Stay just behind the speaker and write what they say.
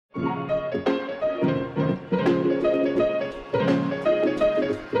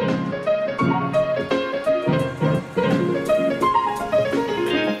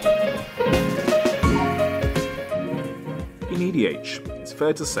age, it's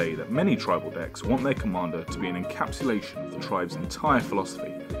fair to say that many tribal decks want their commander to be an encapsulation of the tribe's entire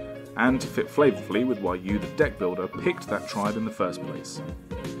philosophy, and to fit flavourfully with why you, the deck builder, picked that tribe in the first place.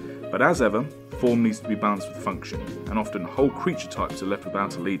 But as ever, form needs to be balanced with function, and often whole creature types are left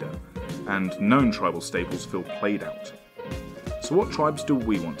without a leader, and known tribal staples feel played out. So what tribes do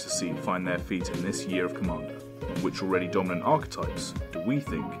we want to see find their feet in this year of Commander, and which already dominant archetypes do we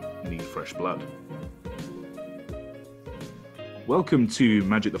think need fresh blood? Welcome to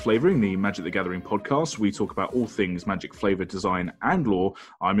Magic the Flavouring, the Magic the Gathering podcast. We talk about all things Magic flavour, design and lore.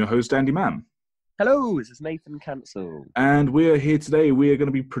 I'm your host, Andy Mann. Hello, this is Nathan Cancel. And we're here today. We are going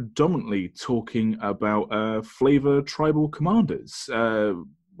to be predominantly talking about flavour tribal commanders.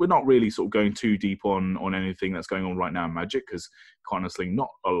 We're not really sort of going too deep on anything that's going on right now in Magic, because honestly, not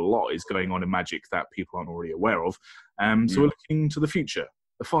a lot is going on in Magic that people aren't already aware of. So we're looking to the future,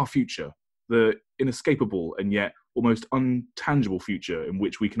 the far future, the inescapable and yet almost untangible future in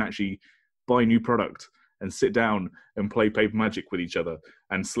which we can actually buy new product and sit down and play paper Magic with each other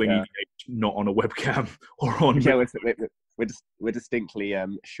and sling EDH not on a webcam or on... Yeah, we're distinctly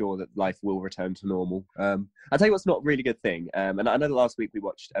sure that life will return to normal. I'll tell you what's not a really good thing. And I know that last week we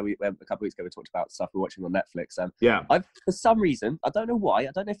watched, a couple of weeks ago we talked about stuff we're watching on Netflix. I've, for some reason, I don't know why, I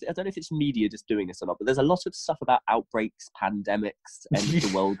don't know if it's media just doing this or not, but there's a lot of stuff about outbreaks, pandemics, end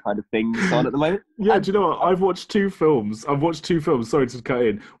of the world kind of things on at the moment. Yeah, do you know what? I've watched two films. Sorry to cut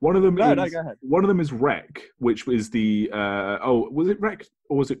in. One of them go ahead. One of them is Wreck, which is the was it Wreck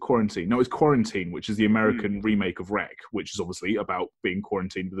or was it Quarantine? No, it's Quarantine, which is the American remake of Wreck, which is obviously about being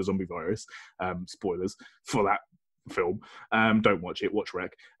quarantined with a zombie virus. Spoilers for that film. Don't watch it. Watch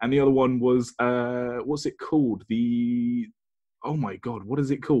Wreck. And the other one was what's it called? Oh my god, what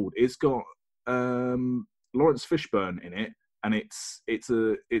is it called? It's got Lawrence Fishburne in it, and it's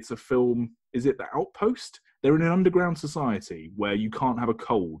a film. Is it The Outpost? They're in an underground society where you can't have a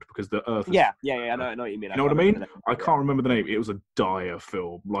cold because the earth is... Yeah, I know what you mean. You know what I mean? I can't remember the name. It was a dire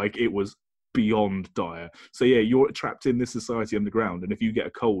film. Like, it was beyond dire. So yeah, you're trapped in this society underground, and if you get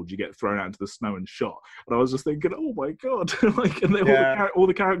a cold, you get thrown out into the snow and shot. And I was just thinking, oh my god! Like, and all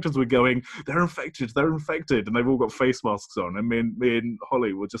the characters were going, they're infected, and they've all got face masks on. And me and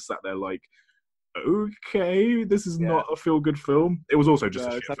Holly were just sat there like, okay, this is not a feel-good film. It was also just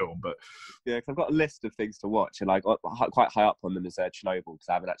a shit film, but... Yeah, because I've got a list of things to watch, and I got quite high up on them as Chernobyl, because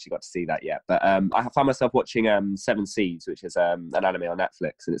I haven't actually got to see that yet. But I found myself watching Seven Seas, which is an anime on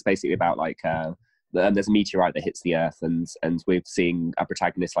Netflix, and it's basically about, like, there's a meteorite that hits the Earth, and we're seeing a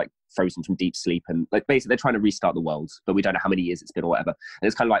protagonist, like, frozen from deep sleep, and, like, basically they're trying to restart the world, but we don't know how many years it's been or whatever. And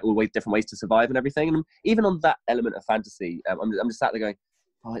it's kind of like all different ways to survive and everything. And even on that element of fantasy, I'm just sat there going,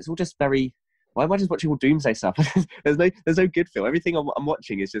 oh, it's all just very... Why am I just watching all doomsday stuff? there's no good feel. Everything I'm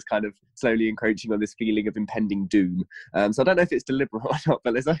watching is just kind of slowly encroaching on this feeling of impending doom. So I don't know if it's deliberate or not,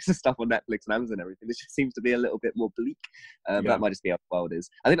 but there's loads of stuff on Netflix and Amazon and everything. It just seems to be a little bit more bleak. That might just be how the world is.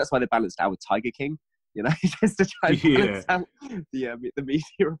 I think that's why they balanced out with Tiger King, you know, just to try and balance out the media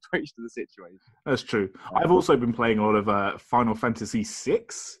approach to the situation. That's true. I've also been playing a lot of Final Fantasy VI.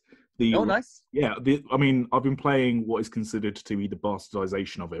 Nice. Yeah, I've been playing what is considered to be the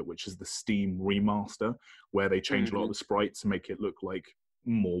bastardization of it, which is the Steam remaster, where they change a lot of the sprites to make it look like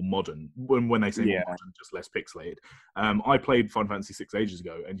more modern. When they say more modern, just less pixelated. I played Final Fantasy VI ages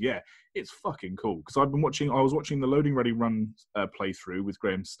ago, and yeah, it's fucking cool. Because I was watching the Loading Ready Run playthrough with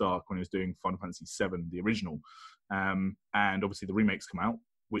Graham Stark when he was doing Final Fantasy VII, the original, and obviously the remakes come out,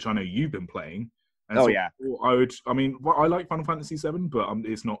 which I know you've been playing. And I like Final Fantasy VII, but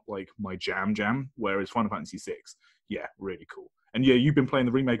it's not like my jam. Whereas Final Fantasy VI, yeah, really cool. And yeah, you've been playing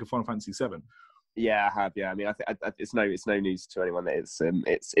the remake of Final Fantasy VII. Yeah, I have. Yeah, I mean, I think it's no news to anyone that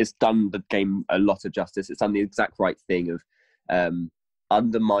it's done the game a lot of justice. It's done the exact right thing of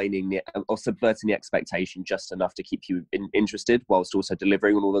undermining or subverting the expectation just enough to keep you interested, whilst also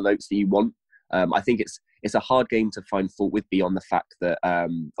delivering on all the notes that you want. I think it's a hard game to find fault with, beyond the fact that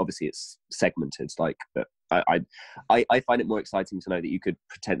obviously it's segmented. Like, but I find it more exciting to know that they could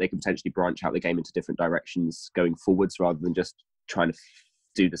potentially branch out the game into different directions going forwards, rather than just trying to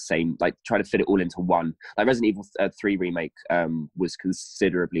do the same, like trying to fit it all into one. Like Resident Evil 3 remake was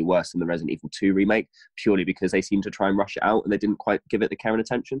considerably worse than the Resident Evil 2 remake, purely because they seemed to try and rush it out and they didn't quite give it the care and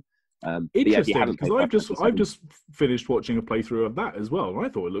attention. Interesting, because I've just finished watching a playthrough of that as well, and I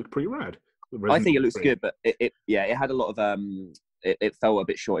thought it looked pretty rad. I think it looks good, but it had a lot of it fell a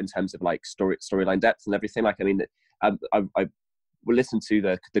bit short in terms of like storyline depth and everything. Like, I mean, I will listen to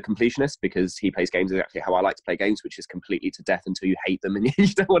the completionist, because he plays games exactly how I like to play games, which is completely to death until you hate them and you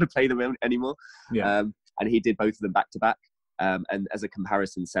don't want to play them anymore. Yeah. And he did both of them back to back. And as a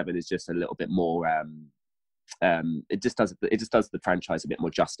comparison, 7 is just a little bit more it just does the franchise a bit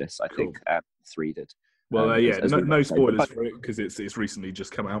more justice. I think 3 did. Well, no spoilers for it because it's recently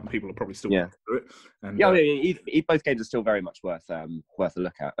just come out. And people are probably still going through it. And, both games are still very much worth a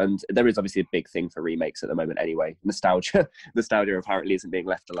look at. And there is obviously a big thing for remakes at the moment. Anyway, nostalgia apparently isn't being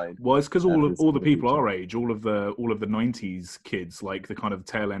left alone. Well, it's because all the people our age, all of the '90s kids, like the kind of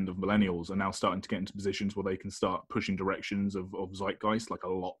tail end of millennials, are now starting to get into positions where they can start pushing directions of zeitgeist like a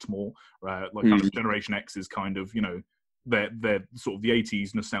lot more. Like kind of Generation X is kind of they're sort of the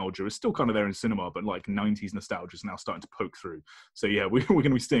 80s nostalgia is still kind of there in cinema, but like 90s nostalgia is now starting to poke through. So yeah, we're going to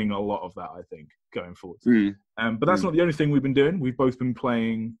be seeing a lot of that, I think, going forward. But that's not the only thing we've been doing. We've both been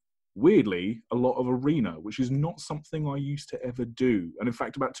playing, weirdly, a lot of Arena, which is not something I used to ever do. And in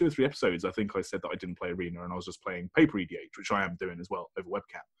fact, about 2 or 3 episodes, I think I said that I didn't play Arena and I was just playing paper EDH, which I am doing as well over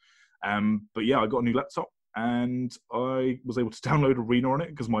webcam. But yeah, I got a new laptop and I was able to download Arena on it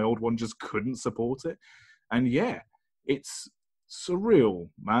because my old one just couldn't support it. And yeah, it's surreal,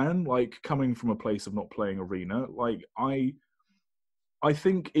 man. Like, coming from a place of not playing Arena, like I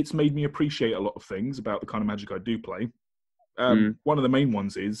think it's made me appreciate a lot of things about the kind of Magic I do play. One of the main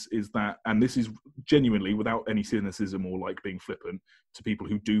ones is that, and this is genuinely without any cynicism or like being flippant to people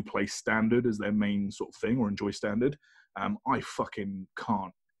who do play Standard as their main sort of thing or enjoy Standard, I fucking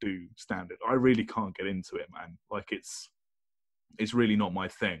can't do Standard. I really can't get into it, man. Like, it's really not my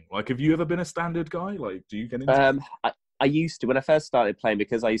thing. Like, have you ever been a Standard guy? Like, do you get into it? I used to, when I first started playing,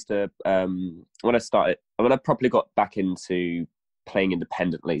 because I used to, when I properly got back into playing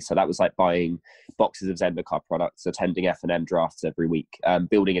independently, so that was like buying boxes of Zendikar products, attending F&M drafts every week,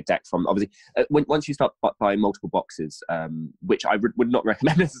 building a deck from, obviously, once you start buying multiple boxes, which I would not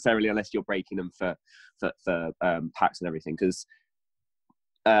recommend necessarily unless you're breaking them for packs and everything, because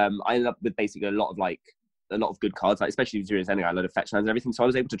I ended up with basically a lot of good cards, like especially during Zendikar, a lot of fetch lands and everything. So I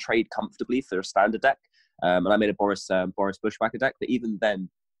was able to trade comfortably for a Standard deck, and I made a Boris Bushwhacker deck. But even then,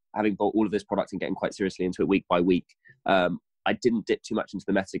 having bought all of this product and getting quite seriously into it week by week, I didn't dip too much into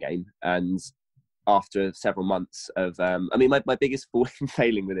the meta game. And after several months of, my biggest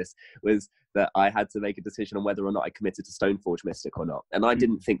failing with this was that I had to make a decision on whether or not I committed to Stoneforge Mystic or not. And I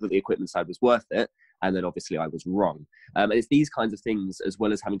didn't think that the equipment side was worth it. And then obviously I was wrong. And it's these kinds of things, as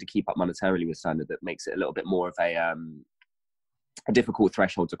well as having to keep up monetarily with Standard, that makes it a little bit more of a difficult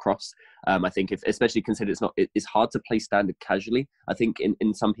threshold to cross. I think, especially consider it's hard to play Standard casually. I think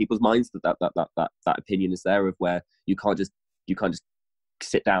in some people's minds that opinion is there of where you can't just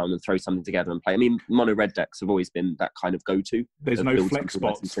sit down and throw something together and play. I mean, mono red decks have always been that kind of go-to. There's no flex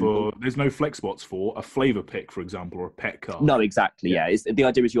spots for a flavor pick, for example, or a pet card. No, exactly. Yeah, the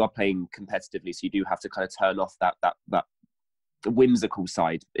idea is you are playing competitively, so you do have to kind of turn off that whimsical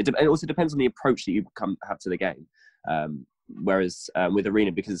side. It also depends on the approach that you have to the game. Whereas with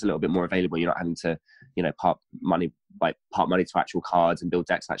Arena, because it's a little bit more available, you're not having to, part money to actual cards and build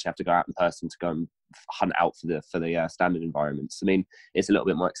decks. Actually, have to go out in person to go and hunt out for the Standard environments. I mean, it's a little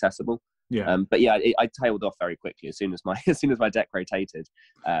bit more accessible. Yeah. But yeah, I tailed off very quickly as soon as my deck rotated.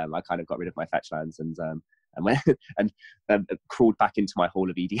 I kind of got rid of my fetch lands and went and crawled back into my hall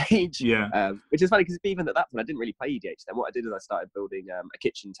of EDH. Yeah. Which is funny because even at that point I didn't really play EDH. Then what I did is I started building a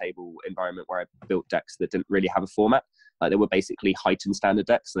kitchen table environment where I built decks that didn't really have a format. Like, they were basically heightened Standard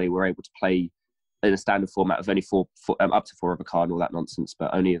decks, so they were able to play in a standard format of only up to 4 of a card and all that nonsense, but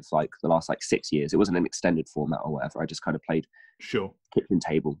only of like the last 6 years. It wasn't an extended format or whatever. I just kind of played kitchen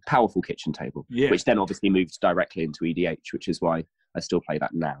table, powerful kitchen table, which then obviously moved directly into EDH, which is why I still play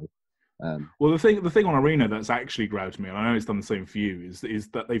that now. Well, the thing on Arena that's actually grabbed me, and I know it's done the same for you, is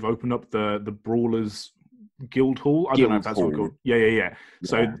that they've opened up the Brawlers Guild Hall. I don't know if that's what it's called. Yeah.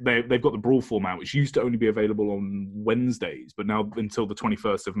 So they've got the Brawl format, which used to only be available on Wednesdays, but now until the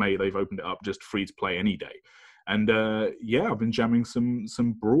 21st of May, they've opened it up just free to play any day. And I've been jamming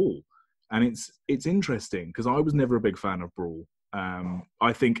some Brawl, and it's interesting because I was never a big fan of Brawl.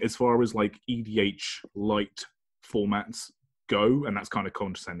 I think as far as like EDH light formats go, and that's kind of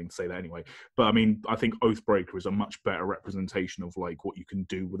condescending to say that anyway, but I mean, I think Oathbreaker is a much better representation of like what you can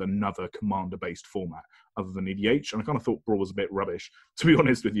do with another commander based format other than EDH, and I kind of thought Brawl was a bit rubbish, to be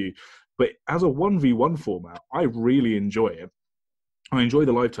honest with you. But as a 1v1 format, I really enjoy it. I enjoy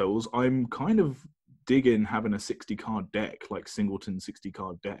the live totals. I'm kind of digging having a 60 card deck, like singleton 60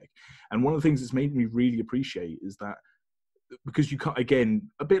 card deck, and one of the things that's made me really appreciate is that because you can't, again,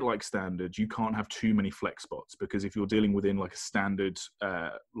 a bit like Standard, you can't have too many flex spots, because if you're dealing within like a Standard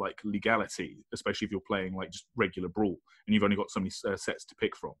like legality, especially if you're playing like just regular Brawl and you've only got so many sets to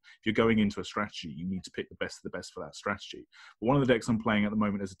pick from, if you're going into a strategy, you need to pick the best of the best for that strategy. But one of the decks I'm playing at the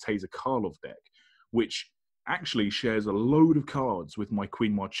moment is a Taser Karlov deck, which actually shares a load of cards with my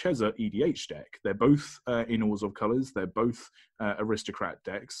Queen Marchesa EDH deck. They're both in Orzhov colours. They're both aristocrat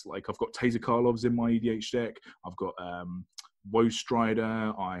decks. Like, I've got Taser Karlovs in my EDH deck. I've got Woe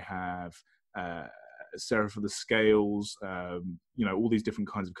Strider. I have Seraph of the Scales. All these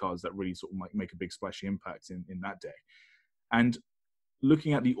different kinds of cards that really sort of make a big splashy impact in that deck. And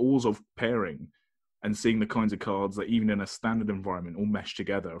looking at the Orzhov pairing, and seeing the kinds of cards that even in a standard environment all mesh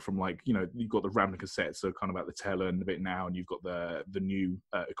together from, like, you've got the Ravnica set, so kind of at the tail end of it now, and you've got the new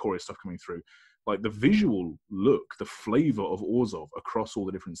Ikoria stuff coming through. Like, the visual look, the flavor of Orzhov across all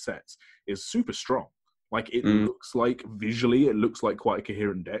the different sets is super strong. Like, it looks like, visually, it looks like quite a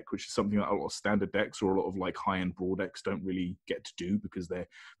coherent deck, which is something that a lot of standard decks or a lot of, like, high-end brawl decks don't really get to do, because they're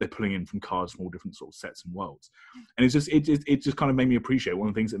pulling in from cards from all different sort of sets and worlds. And it just kind of made me appreciate, one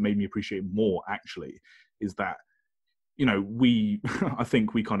of the things that made me appreciate more, actually, is that, I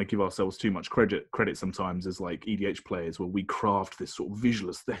think we kind of give ourselves too much credit sometimes as, like, EDH players, where we craft this sort of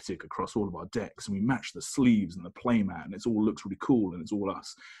visual aesthetic across all of our decks, and we match the sleeves and the playmat, and it all looks really cool, and it's all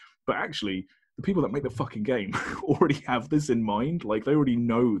us. But actually, the people that make the fucking game already have this in mind. Like, they already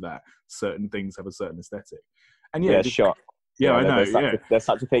know that certain things have a certain aesthetic. And I know. There's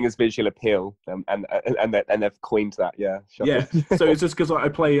such a thing as visual appeal, and they've coined that. Yeah, shocking. Yeah. So it's just because I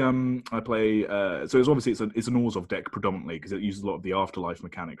play. So it's obviously it's an Orzhov deck predominantly, because it uses a lot of the afterlife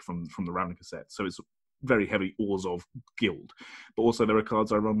mechanic from the Ravnica set. So it's very heavy Orzhov guild. But also there are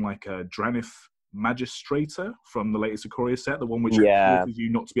cards I run, like Dranith Magistrator from the latest Ikoria set, the one which forces you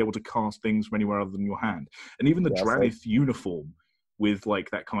not to be able to cast things from anywhere other than your hand. And even the Dranith uniform with, like,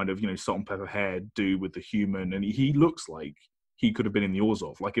 that kind of, salt and pepper hair dude with the human, and he looks like he could have been in the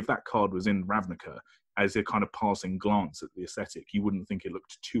Orzhov. Like, if that card was in Ravnica, as a kind of passing glance at the aesthetic, you wouldn't think it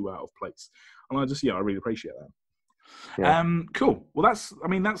looked too out of place. And I really appreciate that. Yeah. Cool. Well, that's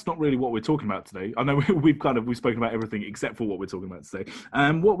not really what we're talking about today. I know we've spoken about everything except for what we're talking about today.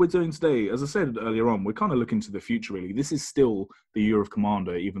 What we're doing today, as I said earlier on, we're kind of looking to the future, really. This is still the year of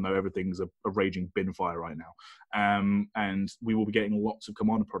Commander, even though everything's a raging bin fire right now. And we will be getting lots of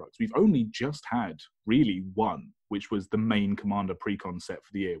Commander products. We've only just had really one, which was the main Commander pre-con set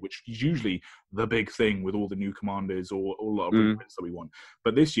for the year, which is usually the big thing with all the new Commanders or a lot of reprints that we want.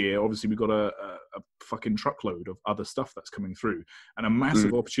 But this year, obviously, we've got a fucking truckload of other stuff that's coming through, and a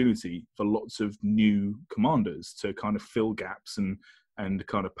massive opportunity for lots of new Commanders to kind of fill gaps and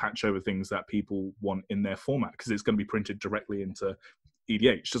kind of patch over things that people want in their format, because it's going to be printed directly into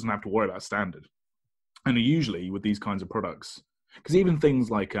EDH. Doesn't have to worry about standard. And usually with these kinds of products, because even things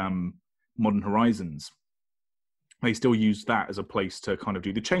like Modern Horizons, they still use that as a place to kind of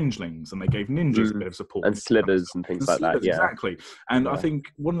do the changelings, and they gave ninjas a bit of support. And slithers and things like that, yeah. Exactly. And I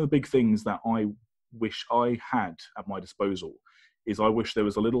think one of the big things that I wish I had at my disposal is I wish there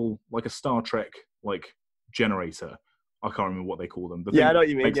was a little, like a Star Trek, like, generator. I can't remember what they call them. I know what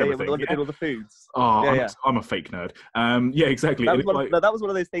you mean. Yeah, the one that did all the foods. Oh, I'm a fake nerd. Yeah, exactly. That was one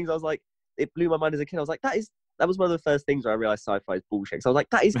of those things I was like, it blew my mind as a kid. I was like, that was one of the first things where I realised sci-fi is bullshit. So I was like,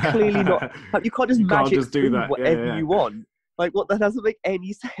 that is clearly not... Like, you can't just do that. Whatever you want. Like, what? That doesn't make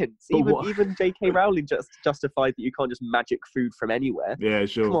any sense. Even J.K. Rowling just justified that you can't just magic food from anywhere. Yeah,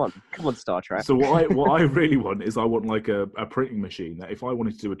 sure. Come on, Star Trek. So what I really want is, I want, like, a printing machine that if I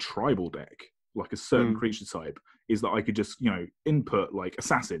wanted to do a tribal deck, like a certain creature type, is that I could just, input, like,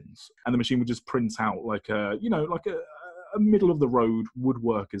 assassins, and the machine would just print out, like a middle of the road would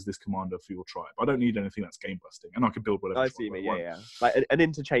work as this commander for your tribe. I don't need anything that's game busting, and I can build whatever. I see me, yeah. Like an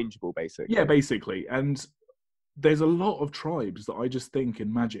interchangeable, basically. Yeah, basically. And there's a lot of tribes that I just think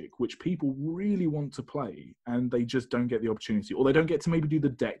in Magic which people really want to play, and they just don't get the opportunity, or they don't get to maybe do the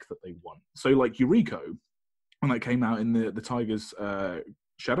deck that they want. So, like Yuriko, when that came out in the Tiger's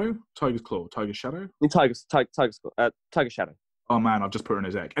Shadow, Tiger's Claw, Tiger's Shadow, Tiger's Shadow. Oh man, I've just put her in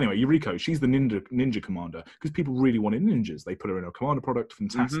his deck. Anyway, Yuriko, she's the ninja commander, because people really wanted ninjas. They put her in a commander product,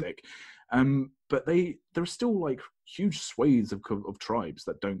 fantastic. But there are still, like, huge swathes of tribes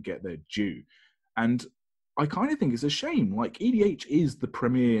that don't get their due. And I kind of think it's a shame. Like, EDH is the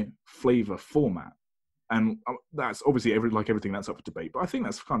premier flavor format. And that's obviously everything that's up for debate, but I think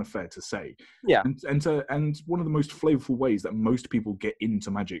that's kind of fair to say. Yeah. And one of the most flavorful ways that most people get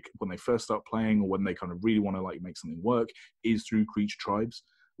into Magic when they first start playing, or when they kind of really want to, like, make something work, is through creature tribes.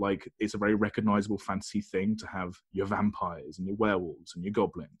 Like, it's a very recognizable fantasy thing to have your vampires and your werewolves and your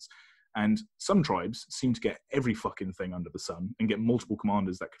goblins. And some tribes seem to get every fucking thing under the sun and get multiple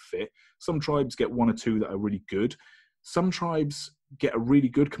commanders that could fit. Some tribes get one or two that are really good. Some tribes get a really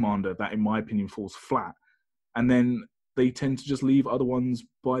good commander that, in my opinion, falls flat. And then they tend to just leave other ones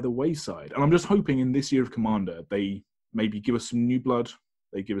by the wayside. And I'm just hoping in this year of Commander, they maybe give us some new blood.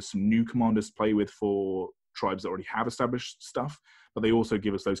 They give us some new commanders to play with for tribes that already have established stuff, but they also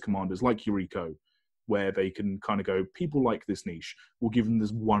give us those commanders like Yuriko, where they can kind of go, people like this niche, we'll give them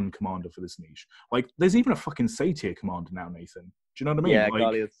this one commander for this niche. Like, there's even a fucking satyr commander now, Nathan. Do you know what I mean? Yeah, like,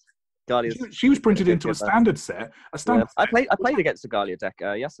 Gallia's she was printed into a standard set. I played against a Gallia deck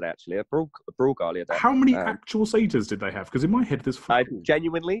yesterday, actually, a brawl Gallia deck. How many actual satyrs did they have? Because in my head, there's 4.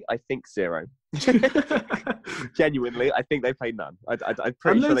 Genuinely, I think 0. Genuinely, I think they played none. I'm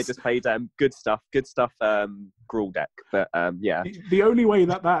pretty sure they just played good stuff Gruul deck. But yeah, the only way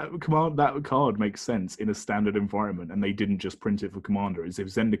that card makes sense in a standard environment, and they didn't just print it for commander, is if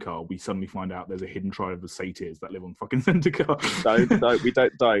Zendikar, we suddenly find out there's a hidden tribe of satyrs that live on fucking Zendikar.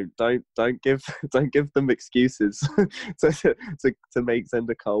 Don't give them excuses to make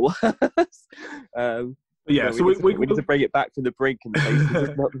Zendikar worse. Yeah, so we need to bring it back from the brink, and this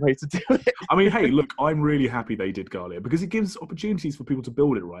is not the way to do it. I mean, hey, look, I'm really happy they did Gallia because it gives opportunities for people to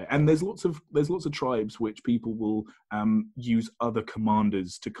build it, right? And there's lots of tribes which people will use other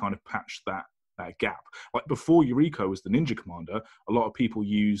commanders to kind of patch that gap. Like before Yuriko was the ninja commander, a lot of people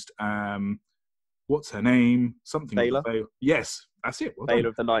used what's her name? Something. Baylor. Yes, that's it. Well Baylor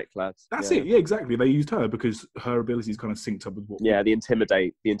of the Nightclads. That's it. Yeah, exactly. They used her because her abilities kind of synced up with what. Yeah, the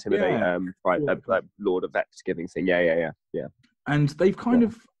intimidate. Right, Lord of Vex giving thing. Yeah. And they've kind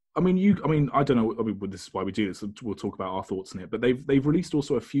of. I mean, I don't know. I mean, this is why we do this. We'll talk about our thoughts on it. But they've released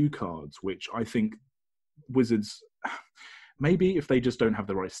also a few cards which I think Wizards. Maybe if they just don't have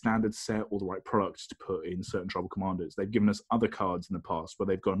the right standard set or the right products to put in certain tribal commanders, they've given us other cards in the past where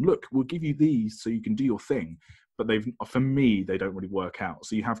they've gone, look, we'll give you these so you can do your thing. But for me, they don't really work out.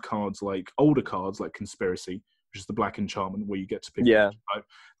 So you have cards like older cards like Conspiracy, which is the black enchantment where you get to pick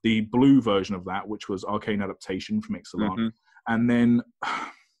the blue version of that, which was Arcane Adaptation from Ixalan. Mm-hmm. And then,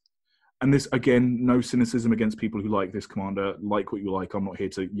 and this, again, no cynicism against people who like this commander, like what you like. I'm not here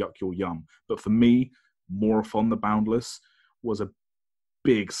to yuck your yum. But for me, Morophon the Boundless was a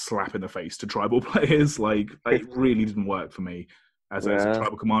big slap in the face to tribal players. Like, it really didn't work for me as a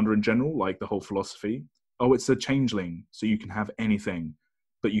tribal commander in general, like the whole philosophy. Oh, it's a changeling, so you can have anything.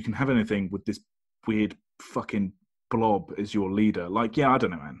 But you can have anything with this weird fucking blob as your leader. Like, yeah, I don't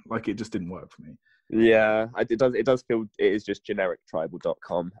know, man. Like, it just didn't work for me. Yeah, it does feel, it is just generic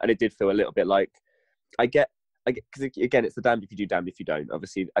tribal.com. And it did feel a little bit like, I get, because again, it's the damned if you do, damned if you don't.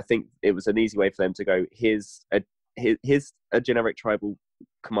 Obviously, I think it was an easy way for them to go, here's a generic tribal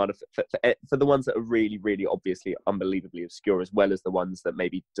commander for the ones that are really, really obviously unbelievably obscure, as well as the ones that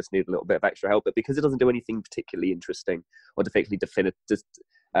maybe just need a little bit of extra help. But because it doesn't do anything particularly interesting or distinctly definitive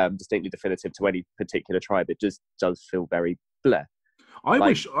to any particular tribe, it just does feel very bleh.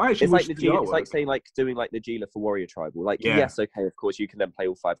 It's like saying like doing like Najila for Warrior Tribal. Like, yes, okay, of course you can then play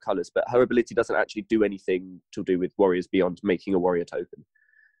all 5 colours, but her ability doesn't actually do anything to do with warriors beyond making a warrior token.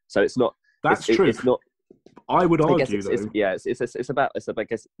 So it's not. That's true. It's not. I would argue, it's about I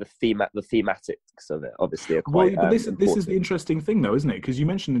guess the thematics of it. Obviously, are quite. Well, but this is the interesting thing, though, isn't it? Because you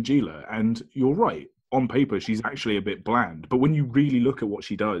mentioned Najila, and you're right. On paper, she's actually a bit bland, but when you really look at what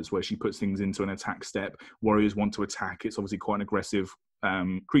she does, where she puts things into an attack step, warriors want to attack. It's obviously quite an aggressive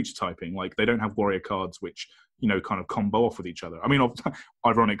creature typing. Like, they don't have warrior cards which, you know, kind of combo off with each other. I mean,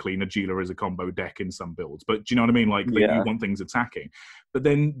 ironically, Najila is a combo deck in some builds, but do you know what I mean? Like, you want things attacking. But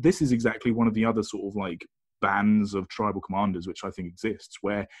then this is exactly one of the other sort of like bands of tribal commanders which I think exists,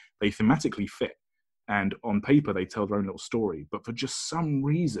 where they thematically fit, and on paper they tell their own little story, but for just some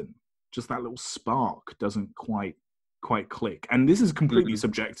reason, just that little spark doesn't quite click. And this is completely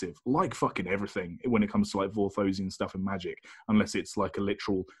subjective, like fucking everything when it comes to like Vorthosian stuff and Magic, unless it's like a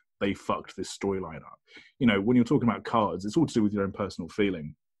literal, they fucked this storyline up. You know, when you're talking about cards, it's all to do with your own personal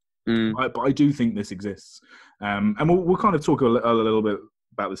feeling. But I do think this exists. And we'll kind of talk a little bit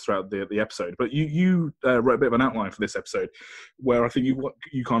about this throughout the episode. But you wrote a bit of an outline for this episode where I think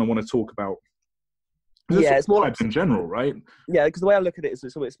you kind of want to talk about. Yeah, it's more like in general, right? Yeah, because the way I look at it is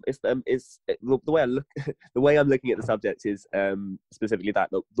the way I'm looking at the subject is specifically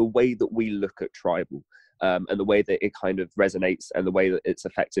that the way that we look at tribal, and the way that it kind of resonates, and the way that its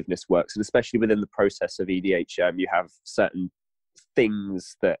effectiveness works, and especially within the process of EDH, you have certain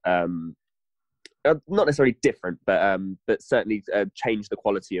things that are not necessarily different, but certainly change the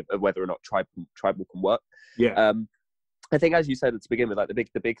quality of whether or not tribal can work. Yeah. I think, as you said to begin with, like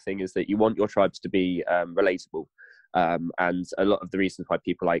the big thing is that you want your tribes to be relatable, and a lot of the reasons why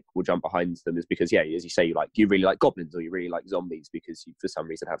people like will jump behind them is because, yeah, as you say, you really like goblins or you really like zombies because you, for some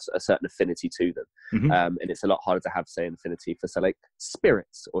reason, have a certain affinity to them, and it's a lot harder to have, say, an affinity for, say, like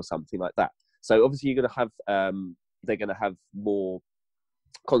spirits or something like that. So obviously, you're going to have they're going to have more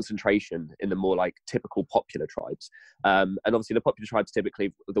concentration in the more like typical popular tribes. And obviously the popular tribes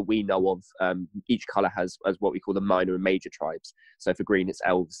typically that we know of, each color has as what we call the minor and major tribes. So for green, it's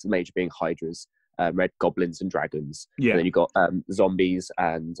elves, the major being hydras, red goblins and dragons. Yeah. And then you've got zombies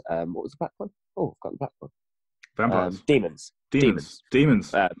and what was the black one? Oh, I've got the black one. Vampires. Demons.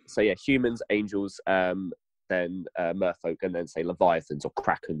 So yeah, humans, angels, then merfolk, and then say leviathans or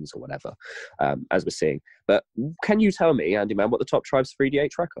krakens or whatever, as we're seeing. But can you tell me, Andy man, what the top tribes for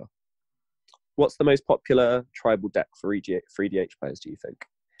EDH are? What's the most popular tribal deck for EDH players, do you think?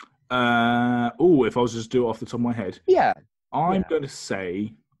 If I was just do it off the top of my head. Yeah. I'm going to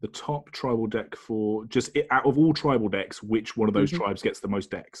say the top tribal deck for just out of all tribal decks, which one of those tribes gets the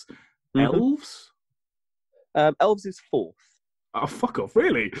most decks? Elves? Elves is 4th. Oh, fuck off!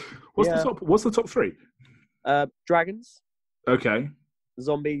 Really? What's the top 3? Dragons. Okay.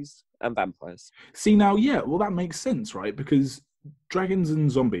 Zombies and vampires. See now, yeah, well that makes sense, right? Because dragons and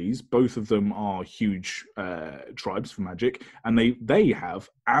zombies, both of them are huge tribes for Magic, and they have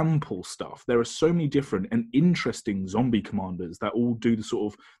ample stuff. There are so many different and interesting zombie commanders that all do the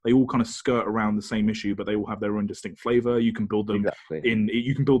sort of, they all kind of skirt around the same issue, but they all have their own distinct flavor. You can build them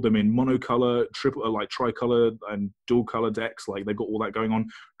you can build them in monocolor, tricolor and dual color decks. Like they've got all that going on.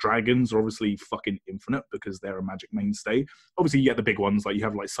 Dragons are obviously fucking infinite because they're a Magic mainstay. Obviously you get the big ones, like you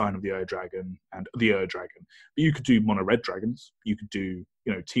have like Sign of the Ur Dragon and the Ur Dragon, but you could do mono red dragons. You could do,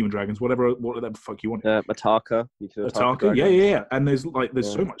 Team of Dragons, whatever the fuck you want. Mataka. Mataka, yeah. And there's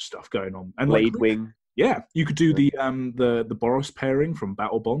so much stuff going on. And Blade Wing. Yeah, you could do the Boros pairing from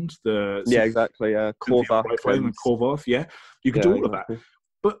Battle Bond. Exactly. Korvath and Korvath. Yeah, you could do all of that.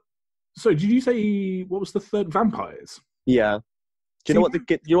 But so, did you say what was the third? Vampires. Yeah. Do you know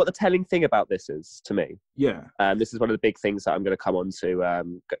what the telling thing about this is to me? Yeah. This is one of the big things that I'm going to come on to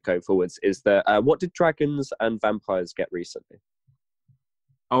going forwards. Is that what did dragons and vampires get recently?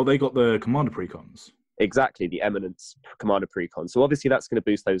 Oh, they got the commander precons. Exactly, the Eminence commander precon. So obviously that's going to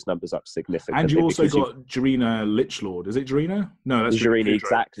boost those numbers up significantly. And you also got Jarina Lichlord. Is it Jarina? No, that's Jarina.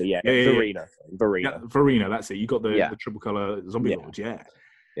 Exactly. Yeah. Varina. Yeah, Varina. That's it. You got the triple color zombie lord. Yeah.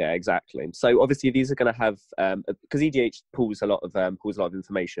 Yeah, exactly. So obviously these are going to have because EDH pulls a lot of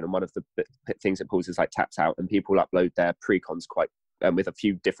information, and one of the things it pulls is like taps out, and people upload their precons quite with a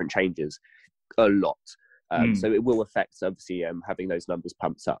few different changes, a lot. So it will affect obviously having those numbers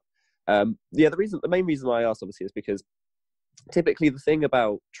pumped up. The main reason why I asked obviously is because typically the thing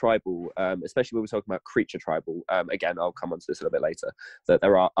about tribal, especially when we're talking about creature tribal, again I'll come on to this a little bit later, that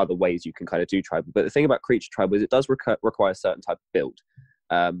there are other ways you can kind of do tribal, but the thing about creature tribal is it does require a certain type of build.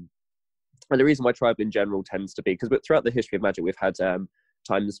 And the reason why tribal in general tends to be, because throughout the history of Magic we've had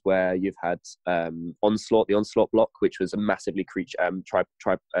times where you've had the onslaught block, which was a massively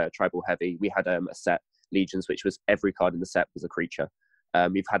tribal heavy. We had a set, Legions, which was every card in the set was a creature.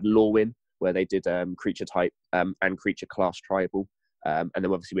 We've had Lorwyn, where they did creature type and creature class tribal. And then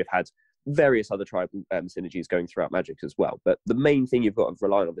obviously we've had various other tribal synergies going throughout Magic as well. But the main thing you've got to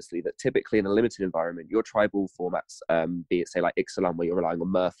rely on, obviously, that typically in a limited environment, your tribal formats, be it, say, like Ixalan, where you're relying on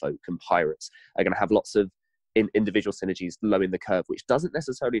merfolk and pirates, are going to have lots of individual synergies low in the curve, which doesn't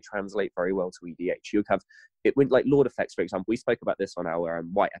necessarily translate very well to EDH. You have it when, like Lord effects, for example. We spoke about this on our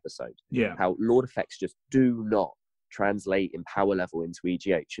White episode. Yeah, how Lord effects just do not translate in power level into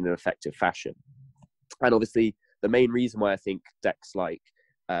EDH in an effective fashion. And obviously, the main reason why I think decks like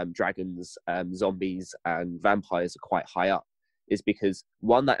dragons, zombies, and vampires are quite high up is because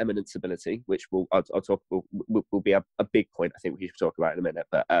one, that Eminence ability, which will be a big point I think we should talk about in a minute,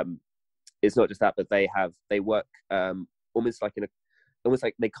 but it's not just that, but they work almost like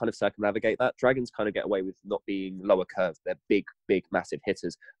they kind of circumnavigate that. Dragons kind of get away with not being lower curve. They're big, massive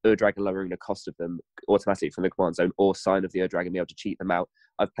hitters. Ur-Dragon lowering the cost of them automatically from the command zone, or Sign of the Ur-Dragon be able to cheat them out.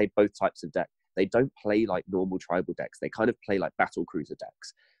 I've played both types of deck. They don't play like normal tribal decks. They kind of play like battle cruiser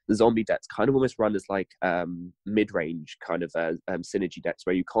decks. The zombie decks kind of almost run as like mid-range kind of synergy decks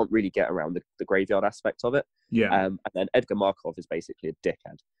where you can't really get around the graveyard aspect of it. Yeah. And then Edgar Markov is basically a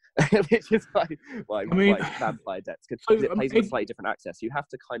dickhead. Which is why vampire decks, because it plays with slightly different access. You have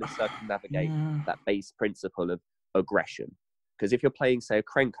to kind of circumnavigate that base principle of aggression. Because if you're playing, say, a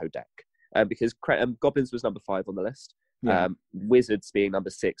Krenko deck, because Goblins was number 5 on the list, Wizards being number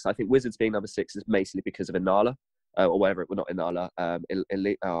 6. I think Wizards being number 6 is basically because of Inala, or whatever. Well, not Inala.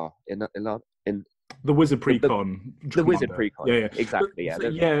 The Wizard Precon. The Wizard Precon. Yeah, yeah. Exactly, yeah.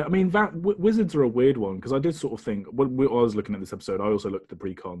 Yeah, I mean, Wizards are a weird one, because I did sort of think, when I was looking at this episode, I also looked at the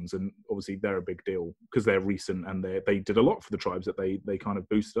Precons, and obviously they're a big deal because they're recent, and they did a lot for the tribes that they kind of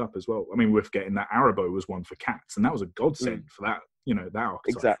boosted up as well. I mean, with getting that Arabo was one for cats, and that was a godsend for that, that archetype.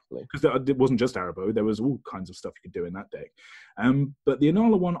 Exactly. Because it wasn't just Arabo, there was all kinds of stuff you could do in that deck. But the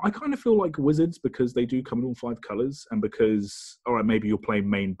Inala one, I kind of feel like Wizards, because they do come in all 5 colours, and because, all right, maybe you're playing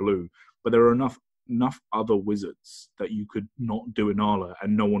main blue, but there are enough other Wizards that you could not do Inala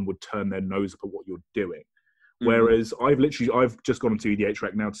and no one would turn their nose up at what you're doing. Whereas I've just gone to EDH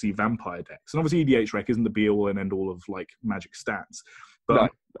Rec now to see Vampire decks. And obviously EDH Rec isn't the be-all and end-all of, like, Magic stats. But no.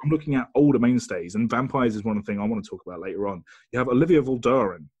 I'm looking at older mainstays, and Vampires is one of the things I want to talk about later on. You have Olivia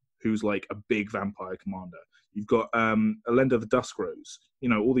Voldaren, who's, like, a big vampire commander. You've got Elenda the Dusk Rose,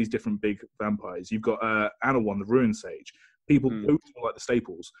 all these different big vampires. You've got Anawan, the Ruin Sage. People who like the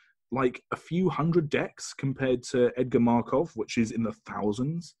staples. Like a few hundred decks compared to Edgar Markov, which is in the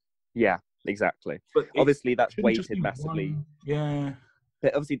thousands. Yeah, exactly. But obviously, that's weighted massively. Yeah.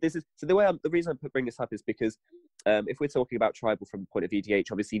 But obviously, the reason I bring this up is because if we're talking about tribal from the point of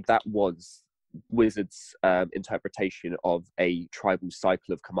EDH, obviously that was Wizards' interpretation of a tribal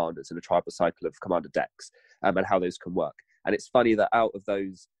cycle of commanders and a tribal cycle of commander decks, and how those can work. And it's funny that out of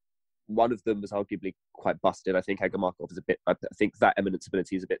those, one of them was arguably quite busted. I think Edgar Markov is I think that Eminence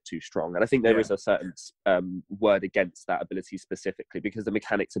ability is a bit too strong. And I think there is a certain word against that ability specifically, because the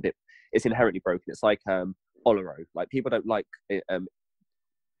mechanic's it's inherently broken. It's like Oloro. Like, people don't like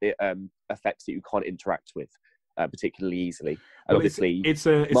effects that you can't interact with particularly easily. And obviously,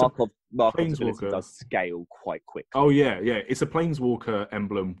 Markov's ability does scale quite quickly. Oh, yeah. It's a Planeswalker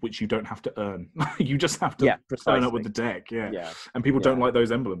emblem, which you don't have to earn. You just have to turn up with the deck, yeah. And people don't like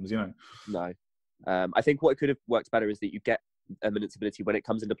those emblems, No. I think what could have worked better is that you get Eminence ability when it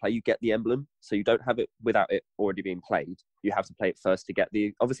comes into play, you get the emblem, so you don't have it without it already being played. You have to play it first to get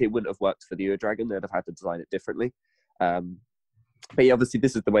obviously it wouldn't have worked for the Ur-Dragon. They'd have had to design it differently. But yeah, obviously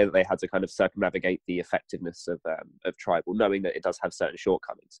this is the way that they had to kind of circumnavigate the effectiveness of tribal, knowing that it does have certain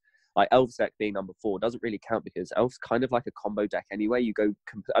shortcomings. Like Elves deck being number 4 doesn't really count, because Elves kind of like a combo deck anyway. You go,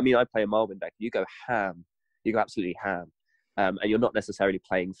 I play a Marwyn deck. You go ham. You go absolutely ham. And you're not necessarily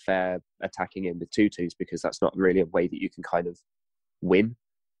playing fair attacking in with 2/2s, because that's not really a way that you can kind of win.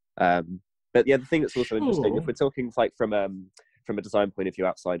 But yeah, the thing that's also interesting, if we're talking like from a design point of view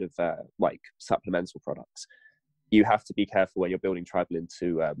outside of like supplemental products, you have to be careful when you're building tribal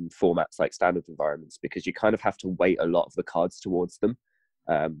into formats like standard environments, because you kind of have to weight a lot of the cards towards them.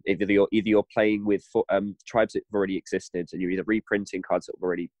 Either you're playing with tribes that have already existed, and you're either reprinting cards that have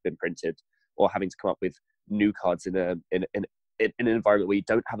already been printed, or having to come up with new cards in an environment where you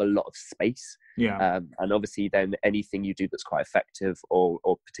don't have a lot of space. And obviously then anything you do that's quite effective or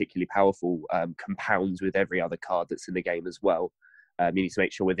particularly powerful compounds with every other card that's in the game as well. You need to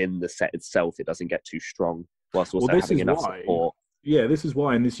make sure within the set itself it doesn't get too strong, whilst also having enough support. Yeah, this is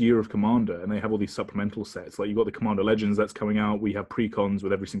why in this year of Commander, and they have all these supplemental sets, like you've got the Commander Legends that's coming out, we have precons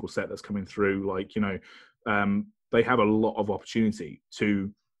with every single set that's coming through, like, they have a lot of opportunity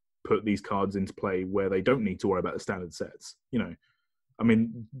to put these cards into play where they don't need to worry about the standard sets.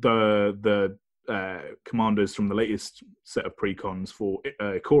 The commanders from the latest set of precons for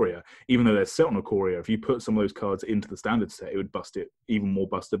Ikoria, even though they're set on Ikoria, if you put some of those cards into the standard set, it would bust it even more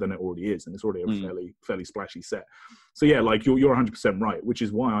busted than it already is, and it's already a fairly splashy set. So yeah, like you're 100% right, which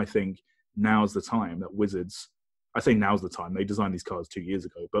is why I think now's the time that Wizards, I say now's the time, they designed these cards 2 years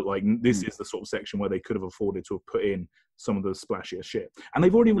ago, but like this is the sort of section where they could have afforded to have put in some of the splashier shit. And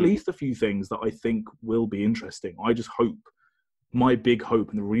they've already released a few things that I think will be interesting. I just hope, my big hope,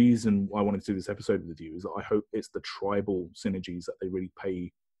 and the reason I wanted to do this episode with you, is that I hope it's the tribal synergies that they really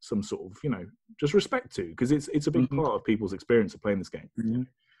pay some sort of, just respect to, because it's a big part of people's experience of playing this game.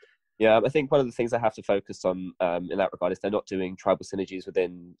 Yeah, I think one of the things I have to focus on in that regard is they're not doing tribal synergies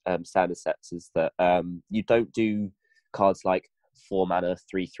within standard sets, is that you don't do cards like 4 mana,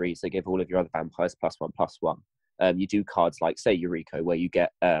 3/3s, they give all of your other vampires +1/+1. You do cards like, say, Yuriko, where you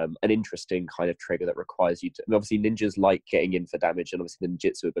get an interesting kind of trigger that requires you to... obviously, ninjas like getting in for damage, and obviously the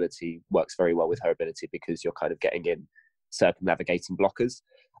ninjutsu ability works very well with her ability, because you're kind of getting in, circumnavigating blockers.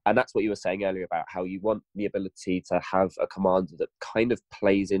 And that's what you were saying earlier about how you want the ability to have a commander that kind of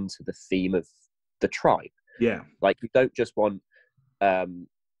plays into the theme of the tribe. Yeah. Like, you don't just want,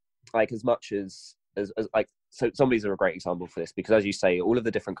 like, as much as like... So zombies are a great example for this, because as you say, all of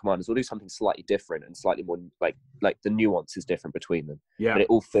the different commanders will do something slightly different and slightly more like the nuance is different between them. Yeah. But it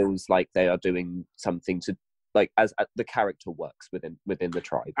all feels like they are doing something to like as the character works within the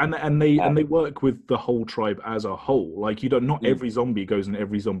tribe, and they work with the whole tribe as a whole. Like, you don't, not every zombie goes in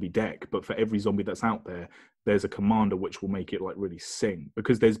every zombie deck, but for every zombie that's out there, there's a commander which will make it like really sing,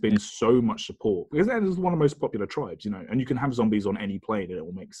 because there's been so much support, because that is one of the most popular tribes, you know, and you can have zombies on any plane and it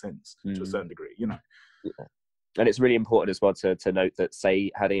will make sense to a certain degree, you know. Yeah. And it's really important as well to note that, say,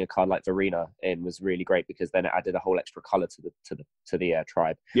 having a card like Verena in was really great, because then it added a whole extra color to the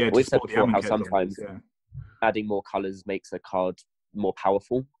tribe. Yeah, we've said before how sometimes adding more colors makes a card more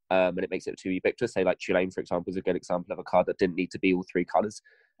powerful, and it makes it too ubiquitous. Say, like Tulane, for example, is a good example of a card that didn't need to be all three colors.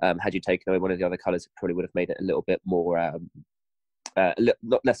 Had you taken away one of the other colors, it probably would have made it a little bit more,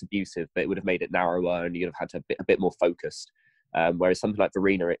 not less abusive, but it would have made it narrower, and you'd have had to a bit more focused. Whereas something like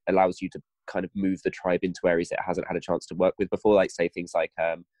Verena, it allows you to kind of move the tribe into areas it hasn't had a chance to work with before, like, say, things like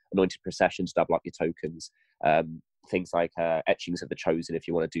Anointed Procession to double up your tokens, things like Etchings of the Chosen, if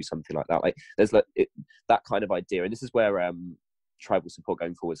you want to do something like that. Like, there's that kind of idea, and this is where tribal support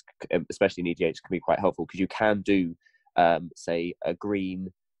going forwards, especially in EDH, can be quite helpful, because you can do, say, a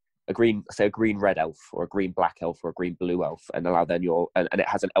green red elf, or a green black elf, or a green blue elf, and allow then and it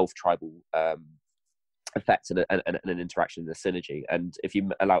has an elf tribal effect and an interaction and a synergy. And if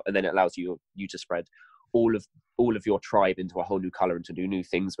you allow, and then it allows you to spread all of your tribe into a whole new color and to do new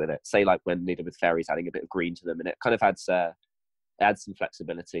things with it. Say, like when needed with fairies, adding a bit of green to them, and it kind of adds some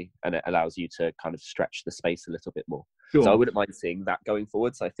flexibility, and it allows you to kind of stretch the space a little bit more. Sure. So I wouldn't mind seeing that going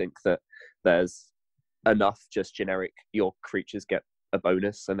forwards. I think that there's enough just generic, your creatures get a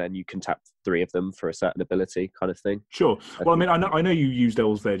bonus, and then you can tap 3 of them for a certain ability, kind of thing. Sure. Well, I mean, I know you used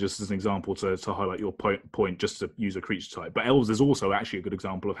elves there just as an example to highlight your point, just to use a creature type. But elves is also actually a good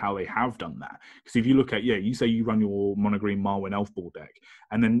example of how they have done that. Because if you look at, you say you run your monogreen Marwyn elf ball deck,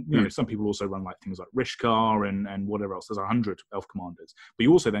 and then you know some people also run like things like Rishkar and whatever else. There's 100 elf commanders, but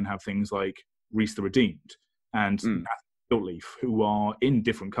you also then have things like Reese the Redeemed and Guiltleaf, who are in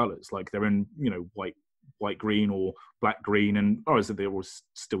different colors. Like, they're in, you know, white green or black green, and they're always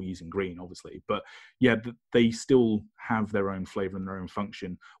still using green, obviously, but they still have their own flavor and their own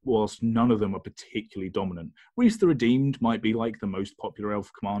function, whilst none of them are particularly dominant. Reese the Redeemed might be like the most popular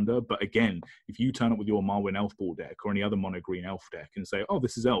elf commander, but again, if you turn up with your Marwyn elf ball deck or any other mono green elf deck and say, oh,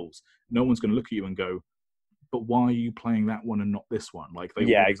 this is elves, no one's going to look at you and go, but why are you playing that one and not this one? Like,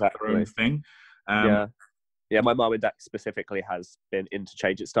 they all have their own thing. Yeah, my Marwyn deck specifically has been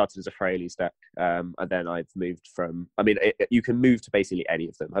interchanged. It started as a Freyalise deck, and then I've moved from... I mean, you can move to basically any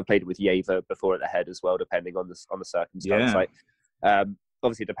of them. I've played it with Yeva before at the head as well, depending on the circumstance. Yeah. Like,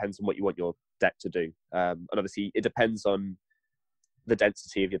 obviously, it depends on what you want your deck to do. And obviously, it depends on the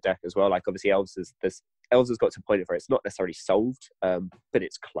density of your deck as well. Like, obviously, Elves has got to a point where it's not necessarily solved, but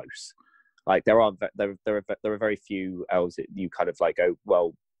it's close. Like, there are very few Elves that you kind of like go,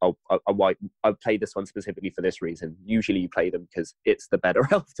 well, I'll play this one specifically for this reason. Usually you play them because it's the better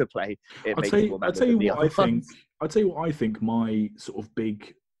elf to play. I'll tell you what I think my sort of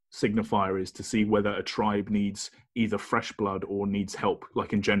big signifier is to see whether a tribe needs either fresh blood or needs help,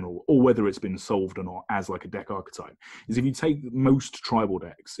 like in general, or whether it's been solved or not as like a deck archetype. Is if you take most tribal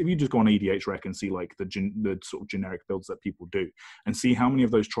decks, if you just go on EDH Rec and see like the sort of generic builds that people do, and see how many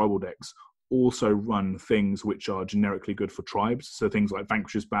of those tribal decks also run things which are generically good for tribes. So things like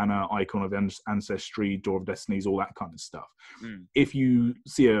Vanquish's Banner, Icon of Ancestry, Door of Destinies, all that kind of stuff. If you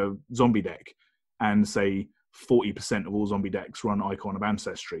see a zombie deck and say 40% of all zombie decks run Icon of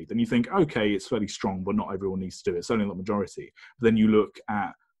Ancestry, then you think, okay, it's fairly strong, but not everyone needs to do it. It's only not the majority. But then you look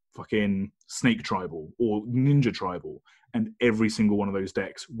at fucking Snake Tribal or Ninja Tribal, and every single one of those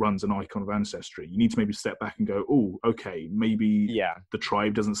decks runs an Icon of Ancestry. You need to maybe step back and go, oh, okay, maybe the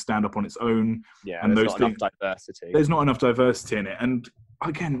tribe doesn't stand up on its own. Yeah, and there's not enough diversity. There's not enough diversity in it. And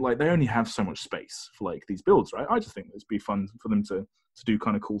again, like, they only have so much space for like these builds, right? I just think it'd be fun for them to do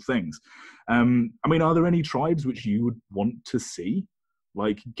kind of cool things. I mean, are there any tribes which you would want to see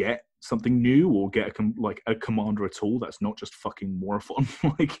like get something new, or get a commander at all that's not just fucking Morophon?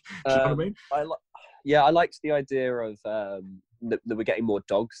 Like, do you know what I mean? I liked the idea of that we're getting more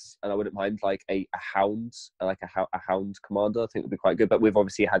dogs, and I wouldn't mind like a hound, like a hound commander. I think would be quite good. But we've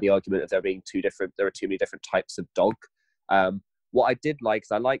obviously had the argument of there being there are too many different types of dog. What I did like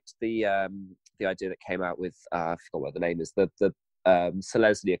is I liked the idea that came out with I forgot what the name is, the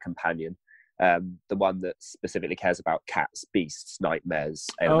Selesnya companion. The one that specifically cares about cats, beasts, nightmares.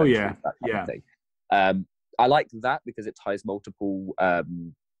 That kind of thing. I like that because it ties multiple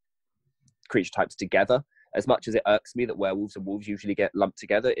creature types together. As much as it irks me that werewolves and wolves usually get lumped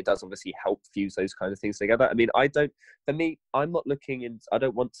together, it does obviously help fuse those kind of things together. I mean, I'm not looking I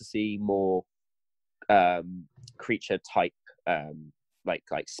don't want to see more creature type like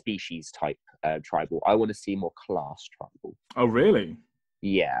species type tribal. I want to see more class tribal. Oh, really?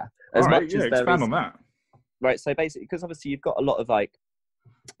 Yeah. As much as expand on that. Right. So basically, because obviously you've got a lot of like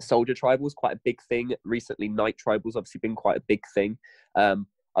soldier tribals, quite a big thing. Recently, knight tribals obviously been quite a big thing.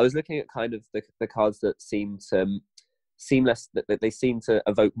 I was looking at kind of the cards that seem less, that they seem to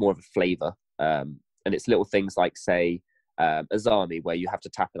evoke more of a flavor. And it's little things like, say, Azami, where you have to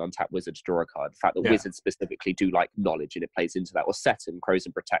tap an untapped wizard to draw a card. The fact that wizards specifically do like knowledge, and it plays into that. Or Seton, Crows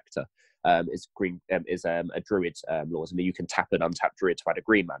and Protector, is a druid laws, and you can tap an untapped druid to add a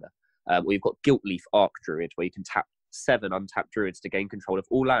green mana. Or you've got Guiltleaf Arc Druid, where you can tap 7 untapped druids to gain control of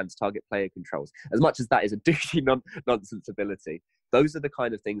all lands target player controls. As much as that is a douchey nonsense ability, those are the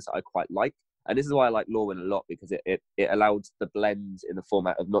kind of things that I quite like. And this is why I like Lorwyn a lot, because it allowed the blend in the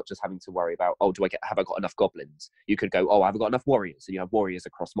format of not just having to worry about, oh, have I got enough goblins? You could go, oh, have I got enough warriors? And you have warriors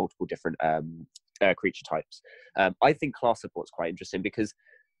across multiple different creature types. I think class support's quite interesting, because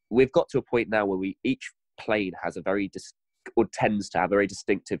we've got to a point now where each plane has a very tends to have a very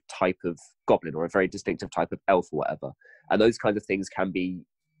distinctive type of goblin, or a very distinctive type of elf, or whatever. And those kinds of things can be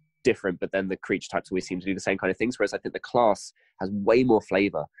different, but then the creature types always seem to do the same kind of things, whereas I think the class has way more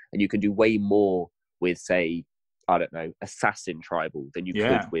flavor, and you can do way more with, say, I don't know, assassin tribal than you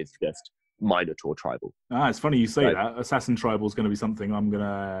could with just minotaur tribal. It's funny you say that. Assassin tribal is going to be something I'm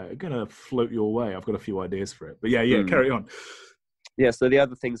gonna float your way. I've got a few ideas for it, but carry on. Yeah, so the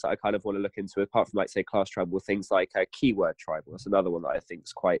other things that I kind of want to look into, apart from, like, say, class tribal, things like keyword tribal. That's another one that I think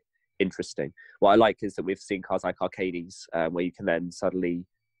is quite interesting. What I like is that we've seen cards like Arcades, where you can then suddenly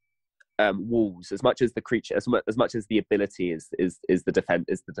walls, as much as the creature, as much as the ability is the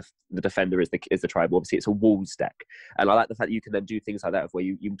defender is the tribal. Obviously, it's a walls deck, and I like the fact that you can then do things like that, where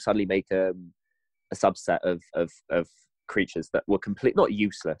you suddenly make a subset of creatures that were not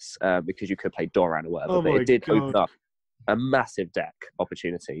useless, because you could play Doran or whatever, but it did open up a massive deck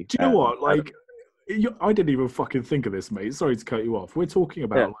opportunity. Do you know what? Like, I didn't even fucking think of this, mate. Sorry to cut you off. We're talking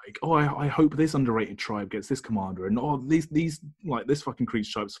about like, oh, I hope this underrated tribe gets this commander, and these like this fucking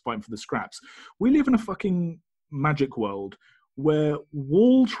creature type's fighting for the scraps. We live in a fucking magic world where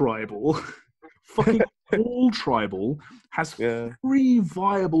wall tribal, fucking wall tribal, has 3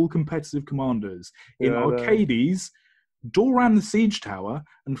 viable competitive commanders in Arcades, Doran the Siege Tower,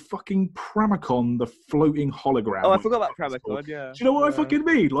 and fucking Pramicon the floating hologram. Oh, I forgot about Pramicon, yeah. Do you know what I fucking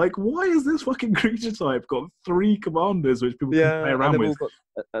mean? Like, why is this fucking creature type got 3 commanders which people can play around with?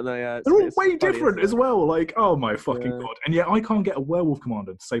 They're all way different as well. Like, oh my fucking god. And yet I can't get a werewolf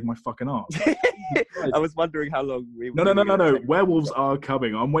commander to save my fucking ass. I was wondering how long we were. No. Werewolves are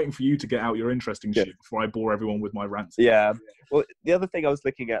coming. I'm waiting for you to get out your interesting shit before I bore everyone with my rants. Yeah. Well, the other thing I was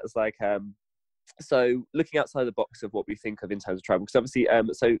looking at is like, so looking outside the box of what we think of in terms of tribal, because obviously,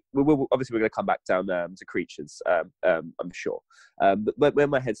 so we're going to come back down to creatures, I'm sure. But when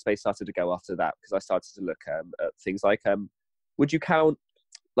my headspace started to go after that, because I started to look at things like, would you count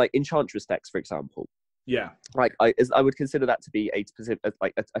like Enchantress decks, for example? Yeah. Like I would consider that to be a specific,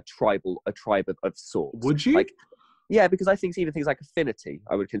 like a tribe of sorts. Would you? Like, yeah, because I think even things like Affinity,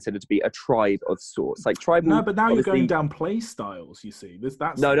 I would consider to be a tribe of sorts. Like tribal. No, but now you're going down play styles. You see,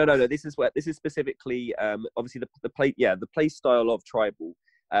 No. This is specifically obviously the play style of tribal,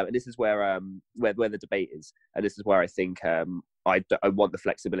 and this is where the debate is, and this is where I think I want the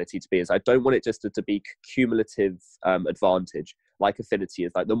flexibility to be. Is I don't want it just to be cumulative advantage like Affinity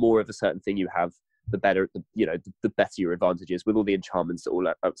is. Like the more of a certain thing you have, the better, the better your advantage is, with all the enchantments that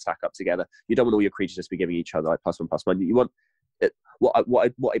all stack up together. You don't want all your creatures just be giving each other like +1/+1. You want it, what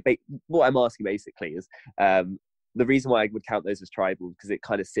I'm asking basically is the reason why I would count those as tribal, because it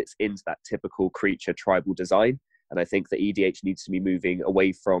kind of sits into that typical creature tribal design. And I think that EDH needs to be moving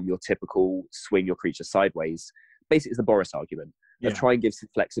away from your typical swing your creature sideways. Basically, it's the Boris argument. Try and give some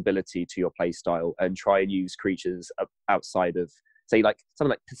flexibility to your play style, and try and use creatures outside of, say, like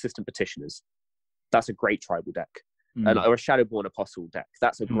something like Persistent Petitioners. That's a great tribal deck. Or a Shadowborn Apostle deck.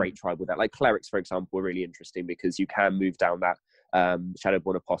 That's a great tribal deck. Like Clerics, for example, are really interesting because you can move down that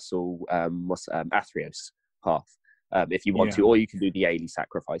Shadowborn Apostle, Athreos path if you want to, or you can do the Ailey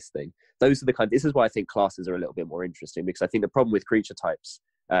sacrifice thing. Those are the this is why I think classes are a little bit more interesting, because I think the problem with creature types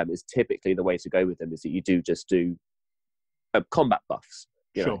is typically the way to go with them is that you do combat buffs.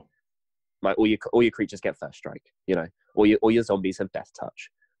 You know? Like all your creatures get first strike. Or your zombies have death touch.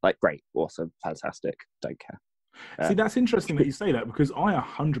 Like, great, awesome, fantastic, don't care. See, that's interesting that you say that, because I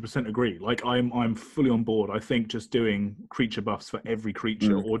 100% agree. Like, I'm fully on board. I think just doing creature buffs for every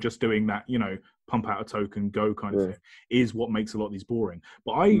creature, or just doing that, pump out a token, go kind of thing, is what makes a lot of these boring.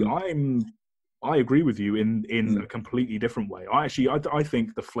 But I agree with you in a completely different way. I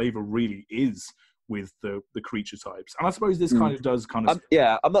think the flavor really is with the creature types. And I suppose this kind of does kind of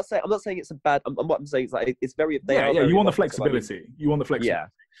I'm not saying it's a bad. What I'm saying is like it's very. You want the flexibility. You want the flexibility. Yeah.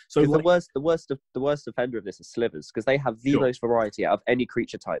 So like, the worst offender of this is slivers, because they have the most variety out of any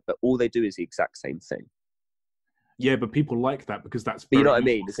creature type, but all they do is the exact same thing. Yeah, but people like that because that's. But you know what I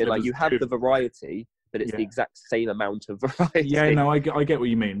mean? It's like you have the variety, but it's the exact same amount of variety. Yeah, no, I get what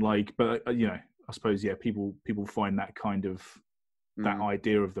you mean. Like, but you know, I suppose people find that kind of that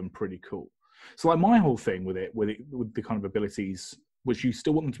idea of them pretty cool. So like my whole thing with the kind of abilities, which you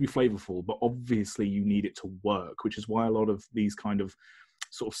still want them to be flavorful, but obviously you need it to work, which is why a lot of these kind of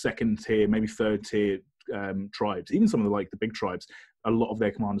sort of second tier, maybe third tier tribes, even some of the big tribes, a lot of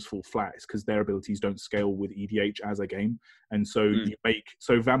their commanders fall flat because their abilities don't scale with EDH as a game. And so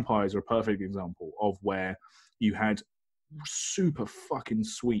vampires are a perfect example of where you had super fucking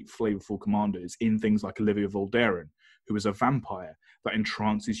sweet flavorful commanders in things like Olivia Voldaren, who is a vampire that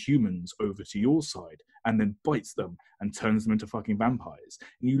entrances humans over to your side and then bites them and turns them into fucking vampires.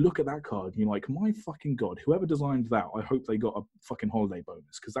 And you look at that card and you're like, my fucking God, whoever designed that, I hope they got a fucking holiday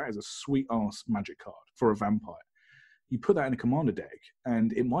bonus, because that is a sweet ass magic card for a vampire. You put that in a commander deck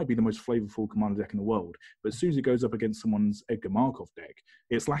and it might be the most flavorful commander deck in the world, but as soon as it goes up against someone's Edgar Markov deck,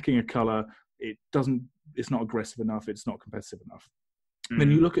 it's lacking a color, it's not aggressive enough, it's not competitive enough. Then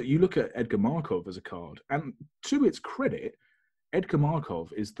you look at Edgar Markov as a card, and to its credit, Edgar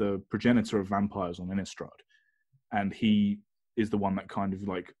Markov is the progenitor of vampires on Innistrad, and he is the one that kind of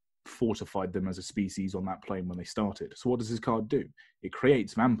like fortified them as a species on that plane when they started. So what does his card do? It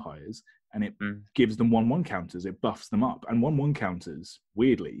creates vampires, and it gives them 1/1 counters. It buffs them up, and 1/1 counters,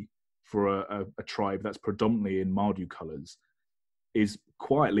 weirdly, for a tribe that's predominantly in Mardu colors, is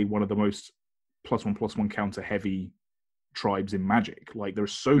quietly one of the most +1/+1 counter heavy tribes in Magic. Like there are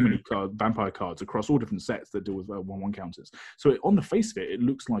so many vampire cards across all different sets that deal with 1/1 counters. So on the face of it, it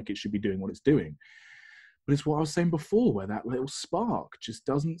looks like it should be doing what it's doing. But it's what I was saying before, where that little spark just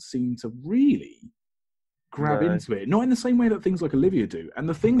doesn't seem to really grab into it. Not in the same way that things like Olivia do. And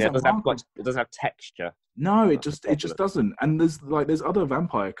the things it doesn't have texture. No, it just doesn't. And there's other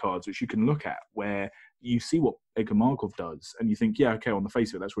vampire cards which you can look at where you see what Edgar Markov does, and you think, yeah, okay, on the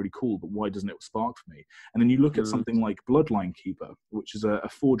face of it, that's really cool, but why doesn't it spark for me? And then you look at something like Bloodline Keeper, which is a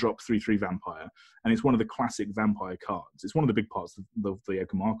 4-drop 3/3 vampire, and it's one of the classic vampire cards. It's one of the big parts of the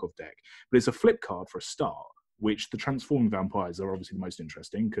Edgar Markov deck, but it's a flip card for a start, which the transforming vampires are obviously the most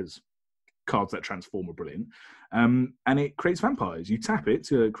interesting because cards that transform are brilliant. And it creates vampires. You tap it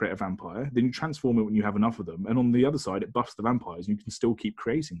to create a vampire, then you transform it when you have enough of them, and on the other side it buffs the vampires and you can still keep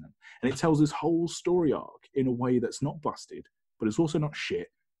creating them. And it tells this whole story arc in a way that's not busted, but it's also not shit,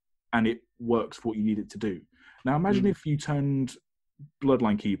 and it works for what you need it to do. Now imagine if you turned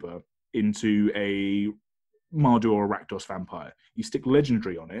Bloodline Keeper into a Mardu or a Rakdos vampire. You stick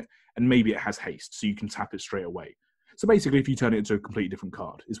legendary on it, and maybe it has haste, so you can tap it straight away. So basically, if you turn it into a completely different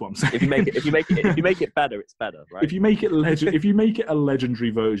card, is what I'm saying. If you make it better, it's better, right? If you make it a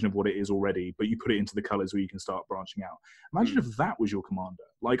legendary version of what it is already, but you put it into the colors where you can start branching out. Imagine if that was your commander.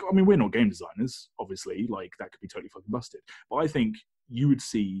 Like, I mean, we're not game designers, obviously. Like, that could be totally fucking busted. But I think you would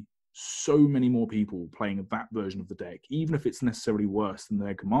see so many more people playing that version of the deck, even if it's necessarily worse than the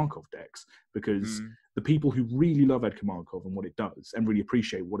Edgar Markov decks, because the people who really love Edgar Markov and what it does and really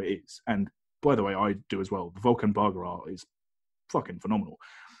appreciate what it is, and by the way, I do as well. The Volkan Barga art is fucking phenomenal.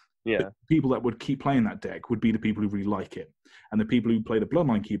 Yeah. But people that would keep playing that deck would be the people who really like it. And the people who play the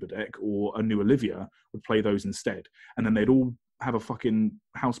Bloodline Keeper deck or a new Olivia would play those instead. And then they'd all have a fucking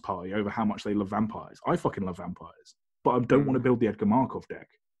house party over how much they love vampires. I fucking love vampires. But I don't want to build the Edgar Markov deck.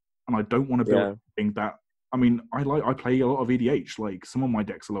 And I don't want to build anything that... I mean, I play a lot of EDH. Like, some of my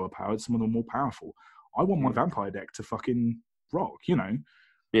decks are lower powered, some of them are more powerful. I want my vampire deck to fucking rock, you know?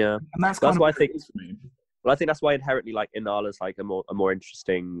 Yeah, and that's why I think. Well, I think that's why inherently, like, Inala's like a more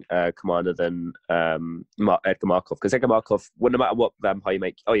interesting commander than Edgar Markov, because Edgar Markov, well, no matter what vampire you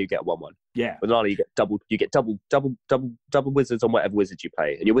make, you get a 1/1. Yeah. With Inala, you get double wizards on whatever wizards you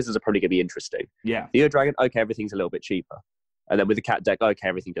play, and your wizards are probably going to be interesting. Yeah. The Dragon, okay, everything's a little bit cheaper, and then with the cat deck, okay,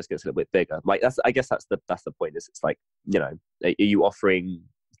 everything just gets a little bit bigger. Like I guess that's the point. Is it's like, you know, are you offering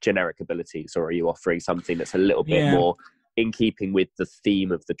generic abilities, or are you offering something that's a little bit more in keeping with the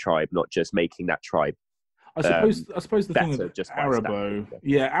theme of the tribe, not just making that tribe. I suppose the thing with Arabo,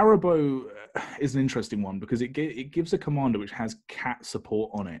 Arabo is an interesting one because it gives a commander which has cat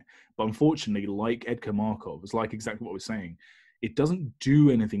support on it, but unfortunately, like Edgar Markov, it's like exactly what we're saying. It doesn't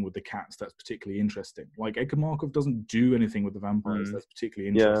do anything with the cats that's particularly interesting. Like Edgar Markov doesn't do anything with the vampires that's particularly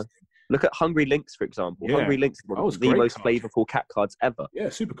interesting. Yeah. Look at Hungry Lynx, for example. Yeah. Hungry Lynx is one of the most flavorful cat cards ever. Yeah,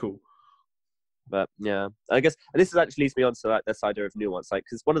 super cool. But yeah, I guess, and this is actually leads me on to like this idea of nuance, like,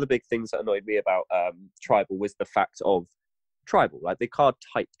 because one of the big things that annoyed me about Tribal was the fact of Tribal, like the card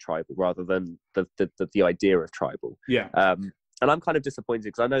type Tribal rather than the idea of Tribal. Yeah. And I'm kind of disappointed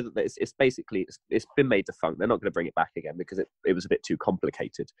because I know that it's basically it's been made defunct. They're not going to bring it back again because it was a bit too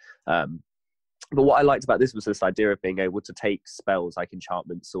complicated. But what I liked about this was this idea of being able to take spells like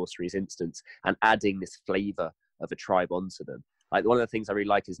enchantment, sorceries, instants, and adding this flavor of a tribe onto them. Like, one of the things I really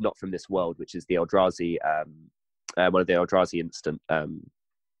like is Not From This World, which is the Eldrazi, one of the Eldrazi instant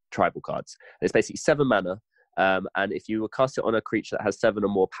tribal cards. And it's basically 7 mana, and if you cast it on a creature that has 7 or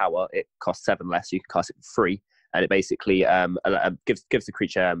more power, it costs 7 less. You can cast it for free, and it basically gives the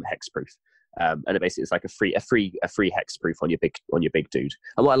creature hexproof. And it basically is like a free hexproof on your big dude.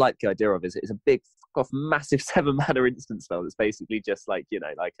 And what I like the idea of is it's a big, massive 7 mana instant spell that's basically just like, you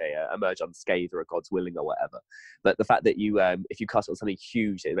know, like a Emerge Unscathed or a God's Willing or whatever. But the fact that you if you cast it on something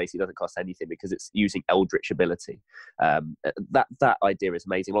huge, it basically doesn't cost anything because it's using Eldritch ability. That idea is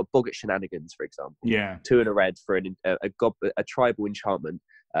amazing. Like Boggart Shenanigans, for example. Yeah. 2 and a red for a tribal enchantment.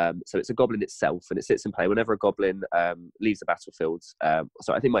 So it's a goblin itself, and it sits in play whenever a goblin leaves the battlefield.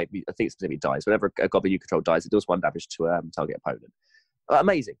 So I think it specifically dies. Whenever a goblin you control dies, it does 1 damage to target opponent.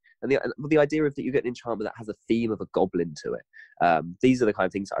 Amazing. And the idea of that you get an enchantment that has a theme of a goblin to it. These are the kind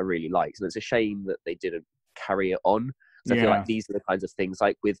of things that I really like, and it's a shame that they didn't carry it on. So I feel like these are the kinds of things,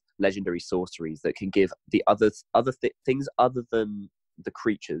 like with legendary sorceries, that can give the things other than the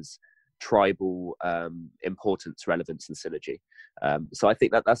creatures tribal importance, relevance, and synergy. So I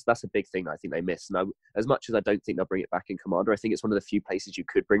think that's a big thing that I think they miss. And as much as I don't think they'll bring it back in Commander, I think it's one of the few places you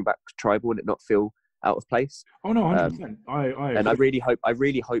could bring back tribal and it not feel out of place. Oh no, 100%. I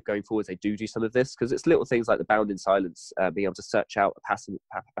really hope going forward they do some of this, because it's little things like the Bound in Silence, being able to search out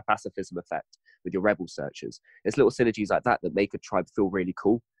a pacifism effect with your rebel searchers. It's little synergies like that make a tribe feel really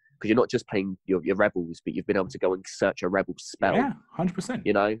cool, because you're not just playing your rebels, but you've been able to go and search a rebel spell. Yeah, 100%.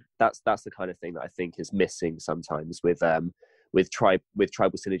 You know, that's the kind of thing that I think is missing sometimes with tribal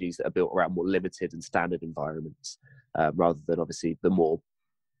synergies that are built around more limited and standard environments, rather than obviously the more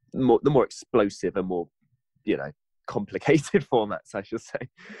explosive and more, you know, complicated formats, I should say.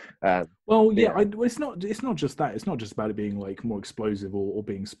 It's not just that. It's not just about it being like more explosive or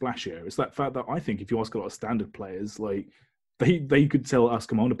being splashier. It's that fact that I think if you ask a lot of standard players, like they could tell us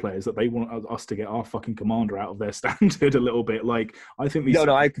Commander players that they want us to get our fucking Commander out of their standard a little bit. Like, I think these.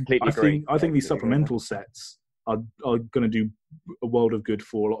 I completely agree. I think these supplemental sets are going to do a world of good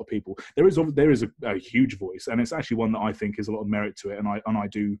for a lot of people. There is a huge voice, and it's actually one that I think is a lot of merit to it, and I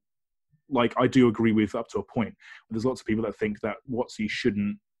do agree with up to a point. There's lots of people that think that WOTC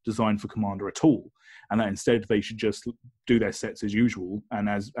shouldn't design for Commander at all, and that instead they should just do their sets as usual, and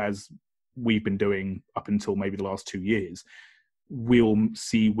as we've been doing up until maybe the last 2 years. We'll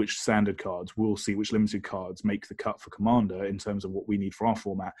see which standard cards, we'll see which limited cards make the cut for Commander in terms of what we need for our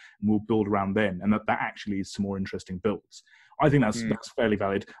format, and we'll build around them, and that actually leads to more interesting builds. I think that's fairly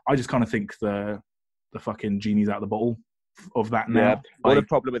valid. I just kind of think the fucking genie's out of the bottle of that now. Yeah. Well, the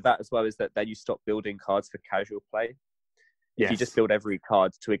problem with that as well is that then you stop building cards for casual play. If you just build every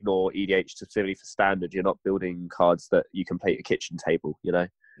card to ignore EDH specifically for standard, you're not building cards that you can play at a kitchen table, you know?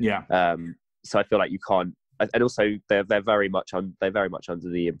 Yeah. So I feel like you can't, and also they're very much under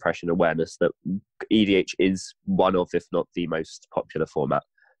the impression awareness that EDH is one of, if not the most popular format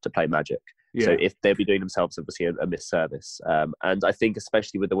to play Magic. Yeah. So if they'll be doing themselves obviously a misservice, and I think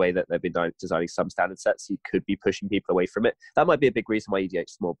especially with the way that they've been designing some standard sets, you could be pushing people away from it. That might be a big reason why EDH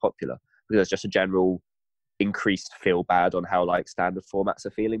is more popular, because there's just a general increased feel bad on how like standard formats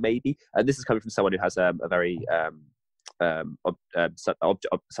are feeling, maybe. And this is coming from someone who has a very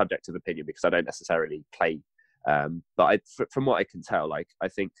subjective opinion, because I don't necessarily play. But from what I can tell, like, I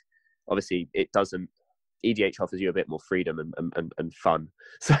think obviously it doesn't. EDH offers you a bit more freedom and fun.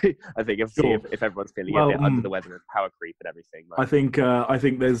 So I think if everyone's feeling a bit under the weather and power creep and everything, like, I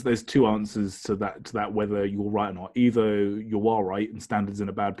think there's two answers to that whether you're right or not. Either you are right and standard's in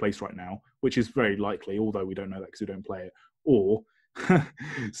a bad place right now, which is very likely, although we don't know that because we don't play it, or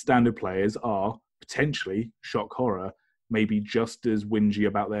standard players are potentially, shock horror, maybe just as whingy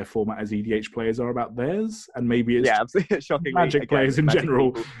about their format as EDH players are about theirs, and maybe it's shockingly, Magic players in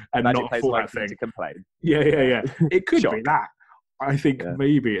general and Magic not a format thing to complain. Yeah. It could be that. I think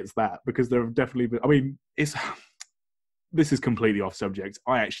maybe it's that, because there have definitely been. I mean, this is completely off subject.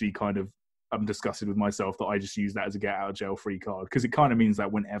 I actually I'm disgusted with myself that I just use that as a get out of jail free card, because it kind of means that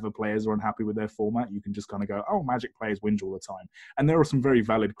whenever players are unhappy with their format, you can just kind of go, oh, Magic players whinge all the time. And there are some very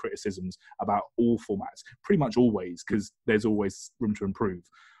valid criticisms about all formats, pretty much always, because there's always room to improve.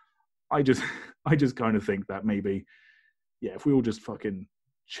 I just kind of think that maybe, if we all just fucking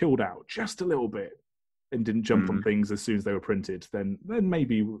chilled out just a little bit and didn't jump on things as soon as they were printed, then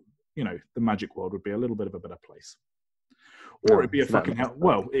maybe, you know, the Magic world would be a little bit of a better place. Or it'd be a fucking hell.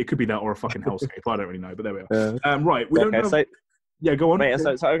 Well, it could be that or a fucking hellscape. I don't really know, but there we are. Right, we don't know. So, yeah, go on. Wait,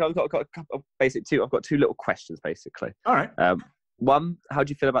 so I've got a couple of basic two. I've got two little questions, basically. All right. One, how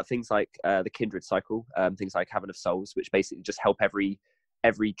do you feel about things like the kindred cycle, things like Heaven of Souls, which basically just help every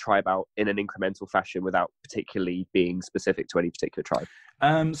tribe out in an incremental fashion without particularly being specific to any particular tribe?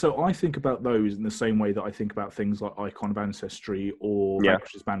 So I think about those in the same way that I think about things like Icon of Ancestry or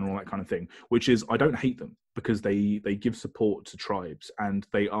Vanquisher's Banner and all that kind of thing, which is I don't hate them because they give support to tribes and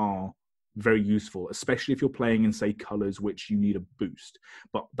they are very useful, especially if you're playing in, say, colours which you need a boost.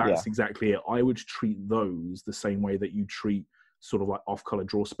 But that's exactly it. I would treat those the same way that you treat sort of like off-color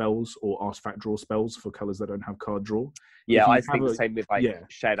draw spells or artifact draw spells for colors that don't have card draw. Yeah, I think the same with like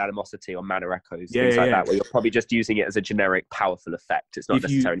Shared Animosity or Mana Echoes, things like that, where you're probably just using it as a generic powerful effect. It's not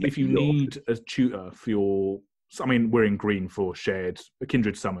necessarily... If you need a tutor for your... I mean, we're in green for shared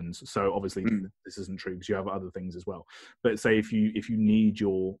kindred summons, so obviously this isn't true because you have other things as well. But say if you need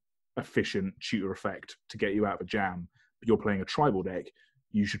your efficient tutor effect to get you out of a jam, but you're playing a tribal deck,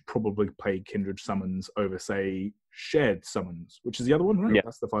 you should probably play kindred summons over, say, shared summons, which is the other one, right? Yeah.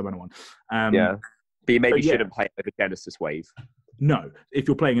 That's the 5-mana one. But you maybe shouldn't play over Genesis Wave. No. If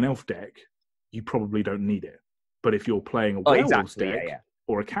you're playing an elf deck, you probably don't need it. But if you're playing a werewolf deck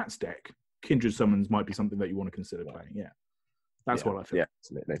or a cat's deck, kindred summons might be something that you want to consider playing. Yeah. That's what I feel. Yeah,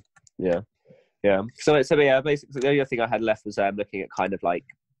 absolutely. Yeah. So basically the only thing I had left was looking at kind of like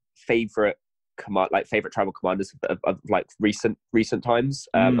favorite tribal commanders of like recent times,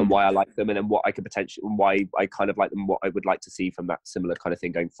 and why I like them, and then what I could potentially, why I kind of like them, what I would like to see from that similar kind of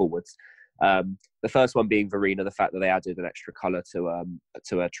thing going forwards. The first one being Verena, the fact that they added an extra color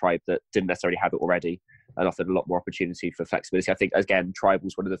to a tribe that didn't necessarily have it already, and offered a lot more opportunity for flexibility. I think again,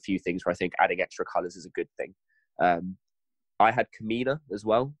 Tribal's one of the few things where I think adding extra colors is a good thing. I had Kamina as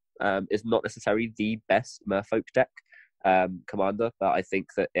well. Is not necessarily the best Merfolk deck commander, but I think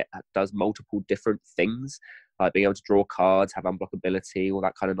that it does multiple different things, like being able to draw cards, have unblockability, all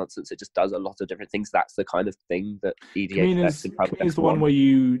that kind of nonsense. It just does a lot of different things. That's the kind of thing that EDH is the one where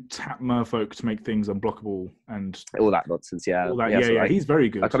you tap Merfolk to make things unblockable and all that nonsense. He's very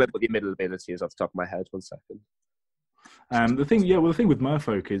good. I can't remember what the middle ability is off the top of my head. 1 second. The thing with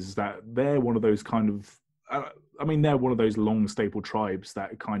Merfolk is that they're one of those kind of they're one of those long staple tribes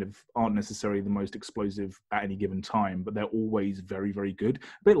that kind of aren't necessarily the most explosive at any given time, but they're always very, very good.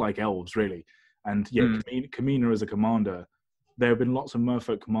 A bit like elves, really. And Kamina as a commander, there have been lots of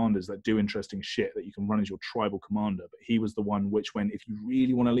Merfolk commanders that do interesting shit that you can run as your tribal commander, but he was the one which, if you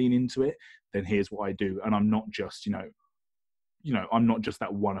really want to lean into it, then here's what I do. And I'm not just, I'm not just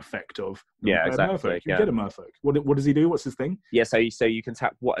that one effect of exactly. Merfolk. You get a Merfolk. What does he do? What's his thing? Yeah, so you can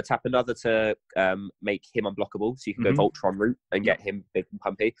tap another to make him unblockable. So you can go Voltron route and get him big and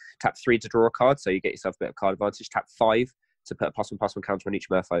pumpy. Tap 3 to draw a card, so you get yourself a bit of card advantage. Tap 5 to put a +1/+1 counter on each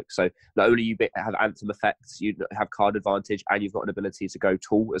Merfolk. So not only you have anthem effects, you have card advantage, and you've got an ability to go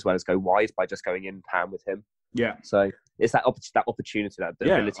tall as well as go wide by just going in ham with him. Yeah. So it's that opportunity, that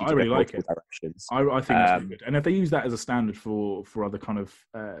ability to really go like multiple directions. I think that's really good. And if they use that as a standard for other kind of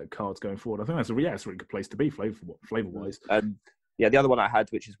cards going forward, I think that's a really good place to be flavor-wise. The other one I had,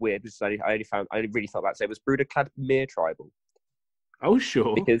 which is weird, which I only really thought about today, was Bruderclad Mir Tribal. Oh,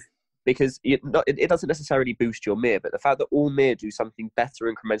 sure. Because it doesn't necessarily boost your Mir, but the fact that all Mir do something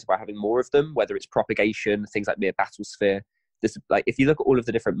better incremental by having more of them, whether it's propagation, things like Mir Battlesphere. This, like, if you look at all of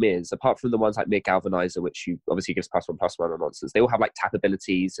the different Mirs, apart from the ones like Mir Galvanizer, which you obviously gives +1/+1 nonsense, they all have like tap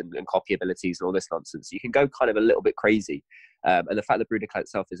abilities and copy abilities and all this nonsense. You can go kind of a little bit crazy. And the fact that Bruderclad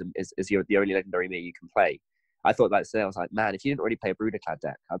itself is the only legendary Mir you can play. I thought that today. I was like, man, if you didn't already play a Bruderclad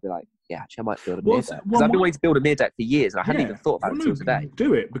deck, I'd be like, yeah, actually, I might build a Mir deck. Because I've been waiting to build a Mir deck for years, and I hadn't even thought about it until today.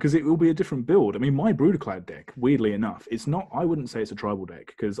 Do it, because it will be a different build. I mean, my Bruderclad deck, weirdly enough, it's not. I wouldn't say it's a tribal deck,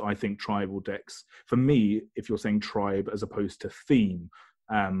 because I think tribal decks, for me, if you're saying tribe as opposed to theme,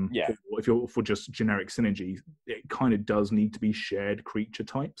 if you're for just generic synergy, it kind of does need to be shared creature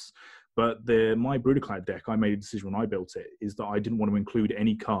types. But my Bruderclad deck, I made a decision when I built it, is that I didn't want to include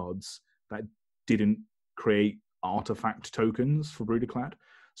any cards that didn't create artifact tokens for Bruderclad.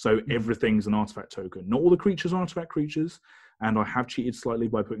 So everything's an artifact token. Not all the creatures are artifact creatures, and I have cheated slightly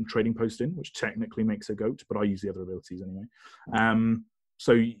by putting Trading Post in, which technically makes a goat, but I use the other abilities anyway.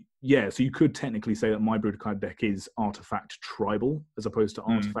 So you could technically say that my Bruderclad deck is artifact tribal as opposed to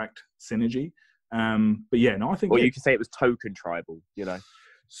artifact synergy. But I think... Or you could say it was token tribal,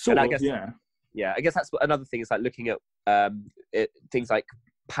 Sort of, Yeah, I guess that's another thing, is like looking at things like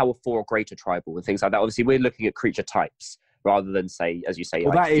Power 4 or greater tribal and things like that. Obviously, we're looking at creature types. rather than say, as you say,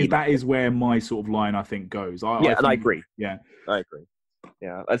 well, like that is where my sort of line I think goes. I agree. Yeah, I agree.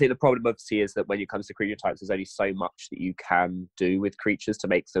 Yeah, I think the problem obviously is that when it comes to creature types, there's only so much that you can do with creatures to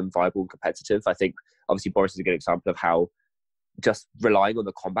make them viable and competitive. I think obviously Boris is a good example of how just relying on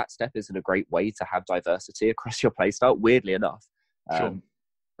the combat step isn't a great way to have diversity across your playstyle, weirdly enough. sure.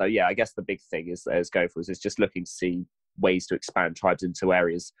 So yeah, I guess the big thing is just looking to see ways to expand tribes into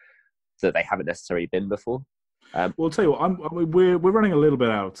areas that they haven't necessarily been before. Well, I'll tell you what, we're running a little bit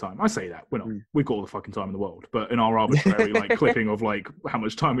out of time. I say that we're not. We've got all the fucking time in the world, but in our arbitrary like clipping of like how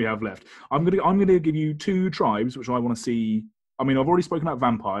much time we have left, I'm gonna give you 2 tribes which I want to see. I mean, I've already spoken about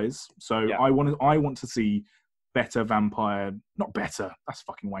vampires, so yeah. I want to see better vampire, not better. That's a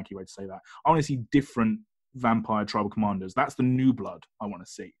fucking wanky way to say that. I want to see different vampire tribal commanders. That's the new blood I want to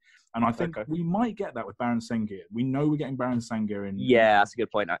see. And I think we might get that with Baron Sengir. We know we're getting Baron Sengir in. Yeah, that's a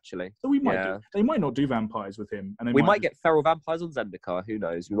good point, actually. So we might do. They might not do vampires with him. And we might get feral vampires on Zendikar. Who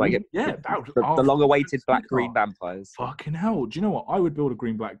knows? We might get the long-awaited black-green vampires. Fucking hell. Do you know what? I would build a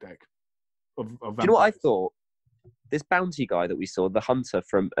green-black deck of vampires. Do you know what I thought? This bounty guy that we saw, the hunter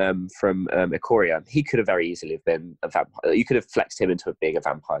from Ikoria, he could have very easily have been a vampire. You could have flexed him into being a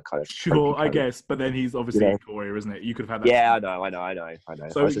vampire kind of. Sure, I guess, but then he's obviously Ikoria, isn't it? You could have had that. Yeah, I know.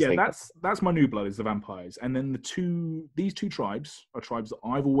 So yeah, that's my new blood is the vampires, and then these two tribes are tribes that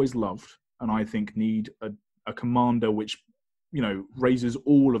I've always loved, and I think need a commander which, you know, raises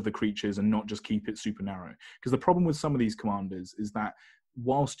all of the creatures and not just keep it super narrow. Because the problem with some of these commanders is that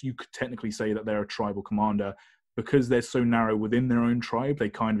whilst you could technically say that they're a tribal commander, because they're so narrow within their own tribe, they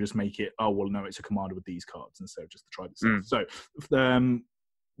kind of just make it, oh, well, no, it's a commander with these cards instead of just the tribe itself. So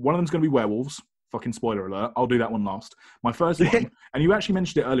one of them's going to be werewolves. Fucking spoiler alert. I'll do that one last. My first one, and you actually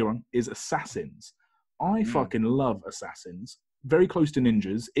mentioned it earlier on, is assassins. I fucking love assassins. Very close to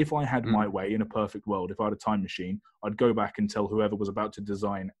ninjas. If I had my way in a perfect world, if I had a time machine, I'd go back and tell whoever was about to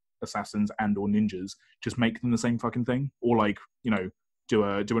design assassins and or ninjas, just make them the same fucking thing. Or like, you know, do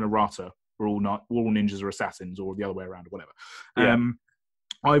an errata. All ninjas are assassins, or the other way around, or whatever. Yeah.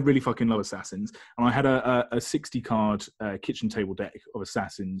 I really fucking love assassins, and I had a 60-card kitchen table deck of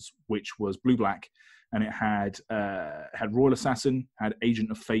assassins, which was blue-black, and it had Royal Assassin, had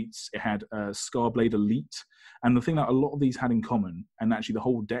Agent of Fates, it had Scarblade Elite, and the thing that a lot of these had in common, and actually the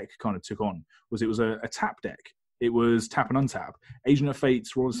whole deck kind of took on, was it was a tap deck. It was tap and untap. Agent of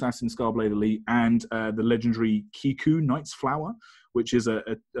Fates, Royal Assassin, Scarblade Elite, and the legendary Kiku, Knight's Flower, which is a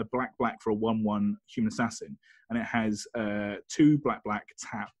black for a 1/1 human assassin. And it has 2 black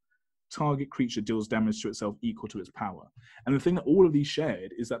tap. Target creature deals damage to itself equal to its power. And the thing that all of these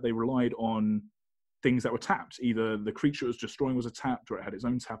shared is that they relied on things that were tapped. Either the creature it was destroying was a tapped, or it had its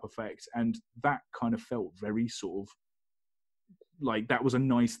own tap effect. And that kind of felt very sort of like that was a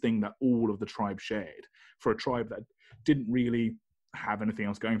nice thing that all of the tribe shared for a tribe that didn't really have anything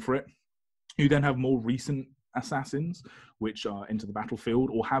else going for it. You then have more recent assassins which are into the battlefield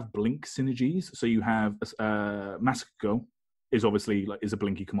or have blink synergies. So you have Massacre Girl is obviously is a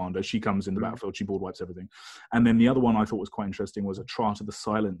blinky commander. She comes in the battlefield, she board wipes everything. And then the other one I thought was quite interesting was Atrata the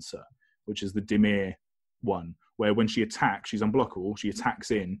Silencer, which is the Dimir one, where when she attacks, she's unblockable, she attacks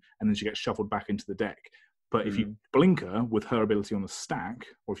in, and then she gets shuffled back into the deck. But if you blink her with her ability on the stack,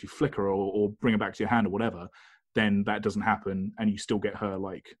 or if you flicker her or bring her back to your hand or whatever, then that doesn't happen, and you still get her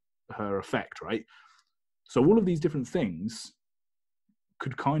her effect, right? So all of these different things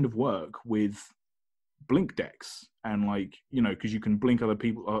could kind of work with blink decks, and because you can blink other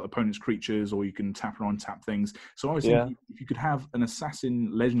opponents' creatures, or you can tap and untap things. So I was thinking if you could have an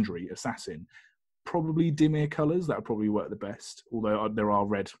legendary assassin, probably Dimir colors, that would probably work the best. Although there are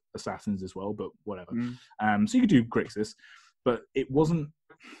red assassins as well, but whatever. So you could do Grixis, but it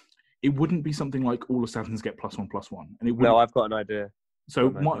wouldn't be something like all assassins get +1/+1. And no, I've got an idea. So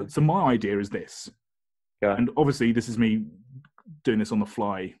my idea is this. Yeah. And obviously this is me doing this on the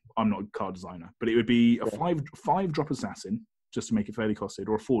fly. I'm not a card designer, but it would be a 5-drop assassin, just to make it fairly costed,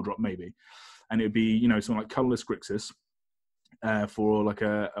 or a 4-drop maybe. And it would be, something like colorless Grixis for like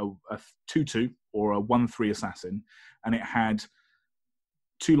a 2/2 or a 1/3 assassin. And it had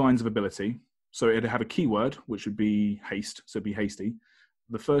 2 lines of ability. So it'd have a keyword, which would be haste. So it'd be hasty.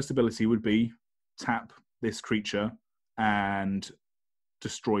 The first ability would be tap this creature and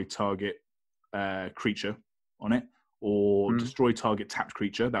destroy target creature on it, or destroy target tapped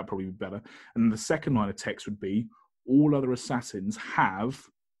creature. That'd probably be better. And then the second line of text would be all other assassins have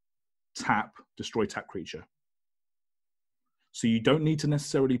tap, destroy tap creature. So you don't need to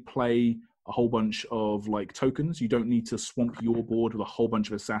necessarily play a whole bunch of tokens. You don't need to swamp your board with a whole bunch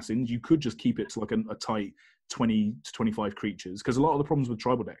of assassins. You could just keep it to a tight 20 to 25 creatures, because a lot of the problems with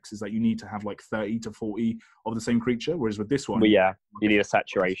tribal decks is that you need to have like 30 to 40 of the same creature, whereas with this one, well, yeah, you need a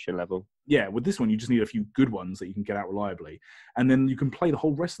saturation level. Yeah, with this one you just need a few good ones that you can get out reliably, and then you can play the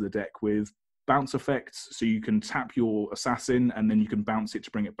whole rest of the deck with bounce effects, so you can tap your assassin and then you can bounce it to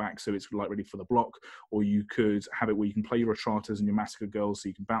bring it back so it's like ready for the block, or you could have it where you can play your Atratas and your Massacre Girls so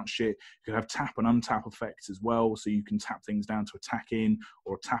you can bounce shit. You could have tap and untap effects as well, so you can tap things down to attack in,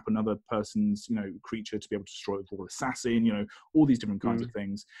 or tap another person's, you know, creature to be able to destroy it with Raw Assassin, you know, all these different kinds of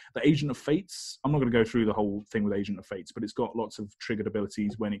things. The Agent of Fates, I'm not going to go through the whole thing with Agent of Fates, but it's got lots of triggered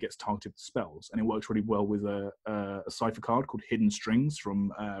abilities when it gets targeted with spells, and it works really well with a Cypher card called Hidden Strings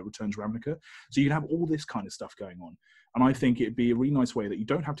from Return to Ravnica. So you can have all this kind of stuff going on. And I think it'd be a really nice way that you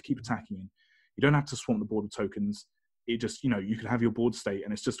don't have to keep attacking in. You don't have to swamp the board with tokens. It just, you know, you can have your board state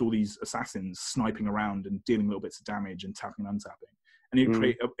and it's just all these assassins sniping around and dealing little bits of damage and tapping and untapping. And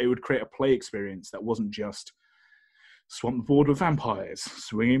it would create a play experience that wasn't just swamp the board with vampires,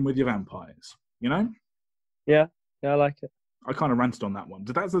 swing in with your vampires, you know? Yeah, I like it. I kind of ranted on that one.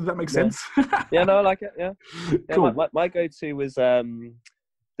 Did that make sense? Yeah, no, I like it, yeah. Cool. My go-to was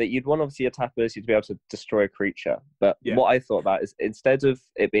that you'd want, obviously, a tap ability to be able to destroy a creature. But what I thought about is, instead of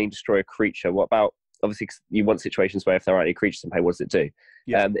it being destroy a creature, what about, obviously, you want situations where if there aren't any creatures in play, what does it do?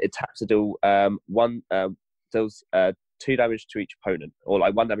 It taps to do deals 2 damage to each opponent, or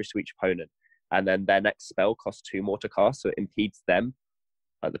like 1 damage to each opponent. And then their next spell costs 2 more to cast, so it impedes them,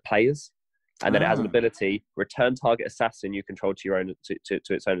 like the players. And then it has an ability, return target assassin you control to your own to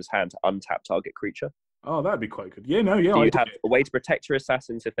its owner's hand to untap target creature. Oh, that'd be quite good. Yeah, no, yeah. So you'd have a way to protect your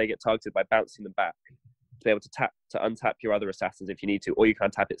assassins if they get targeted by bouncing them back, to be able to untap your other assassins if you need to, or you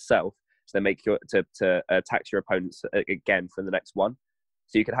can untap itself to then make to attack your opponents again for the next one.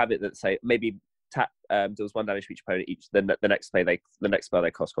 So you could have it that, say, maybe tap deals 1 damage to each opponent each. Then the next spell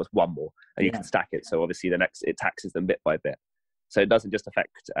they cost 1 more, and you can stack it. So obviously it taxes them bit by bit. So it doesn't just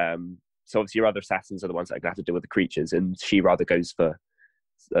affect. So obviously your other assassins are the ones that are going to have to deal with the creatures, and she rather goes for.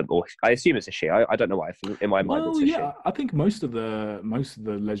 Or I assume it's a she. I don't know why. In my mind, it's a she. I think most of the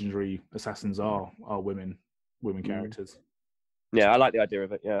legendary assassins are women characters. Yeah, I like the idea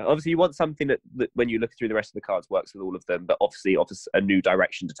of it. Yeah, obviously you want something that when you look through the rest of the cards works with all of them, but obviously offers a new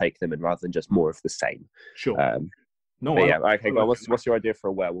direction to take them in rather than just more of the same. Sure. Okay. Well, what's your idea for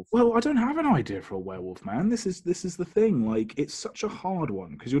a werewolf? Well, I don't have an idea for a werewolf, man. This is the thing. Like, it's such a hard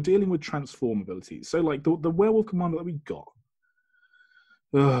one because you're dealing with transform abilities. So, like the werewolf commander that we got.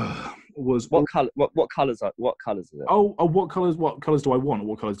 Was what color? What colors is it? What colors do I want? Or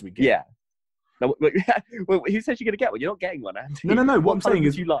what colors do we get? Yeah. No, who says you're going to get one? You're not getting one, Andy. No. What I'm saying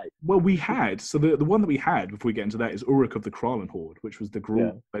is, you like? Well, we had the one that we had before we get into that is Uruk of the Kralin Horde, which was the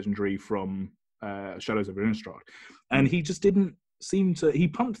Gruul legendary from Shadows of Innistrad, and he just didn't seem to. He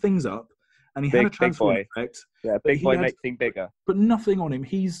pumped things up, and he had a transform effect. Yeah, big boy make things bigger, but nothing on him.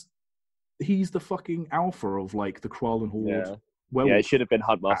 He's the fucking alpha of like the Kralin Horde. Yeah. Werewolf it should have been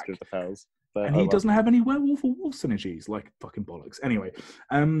Huntmaster of the Fells. And he doesn't have any werewolf or wolf synergies, like fucking bollocks. Anyway,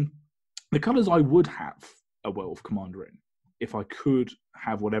 the colours I would have a werewolf commander in, if I could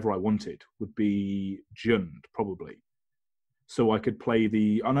have whatever I wanted, would be Jund, probably. So I could play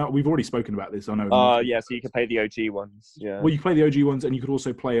I know we've already spoken about this. I know. So you can play the OG ones. Yeah. Well, you play the OG ones, and you could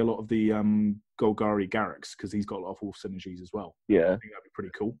also play a lot of the Golgari Garrux because he's got a lot of wolf synergies as well. Yeah. I think that'd be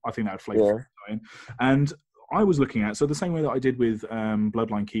pretty cool. I think that would flavour in. And I was looking at, so the same way that I did with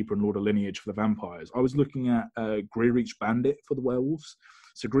Bloodline Keeper and Lord of Lineage for the vampires, I was looking at Greerreach Bandit for the werewolves.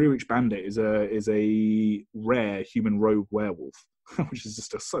 So Greerreach Bandit is a rare human rogue werewolf, which is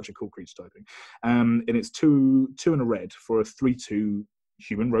just such a cool creature typing. And it's 2 and a red for a 3/2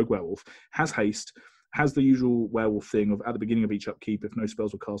 human rogue werewolf. Has haste, has the usual werewolf thing of at the beginning of each upkeep, if no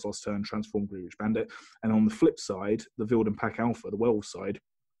spells were cast last turn, transform Greerreach Bandit. And on the flip side, the Vildan Pack Alpha, the werewolf side,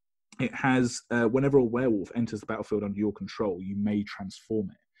 it has whenever a werewolf enters the battlefield under your control, you may transform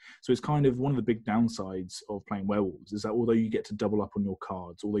it. So it's kind of one of the big downsides of playing werewolves is that although you get to double up on your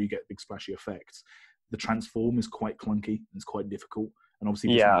cards, although you get big splashy effects, the transform is quite clunky and it's quite difficult. And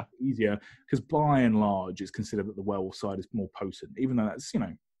obviously it's easier because by and large it's considered that the werewolf side is more potent, even though that's,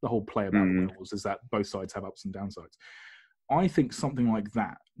 the whole play about werewolves is that both sides have ups and downsides. I think something like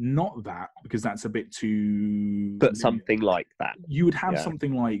that, not that, because that's a bit too... But something like that. You would have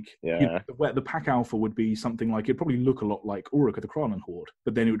something like... the Pack Alpha would be something like... It'd probably look a lot like Uruk of the Kralin Horde,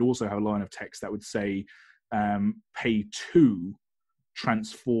 but then it would also have a line of text that would say, pay 2,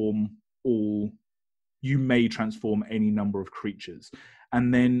 transform all... You may transform any number of creatures.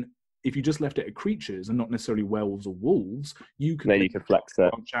 And then if you just left it at creatures and not necessarily werewolves or wolves, you could flex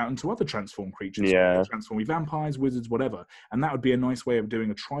that out into other transform creatures, transform vampires, wizards, whatever. And that would be a nice way of doing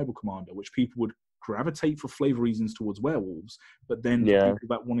a tribal commander, which people would gravitate for flavor reasons towards werewolves, but then for people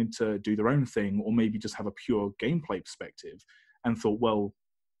that wanted to do their own thing or maybe just have a pure gameplay perspective and thought, well,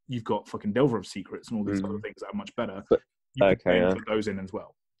 you've got fucking Delver of Secrets and all these other things that are much better, you can put those in as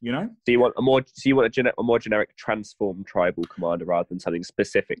well, you know? So you want a more generic transformed tribal commander rather than something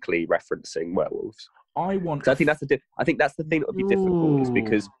specifically referencing werewolves? I think that's the thing that would be difficult, is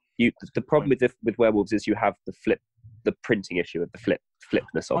because the problem with werewolves is you have the printing issue of the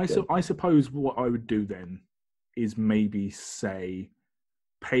flipness of them. I suppose what I would do then is maybe say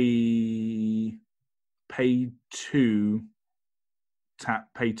pay 2,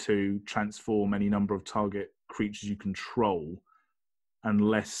 transform any number of target creatures you control,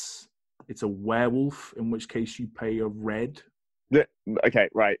 unless it's a werewolf, in which case you pay a red. Okay,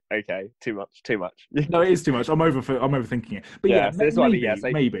 right. Okay, too much. No, it is too much. I'm overthinking it. But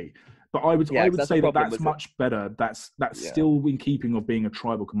maybe. But I would say that's much better. That's still in keeping of being a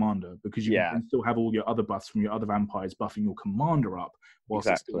tribal commander, because you can still have all your other buffs from your other vampires buffing your commander up, whilst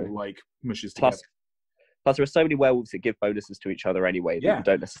it still like mushes together. Plus, there are so many werewolves that give bonuses to each other anyway that you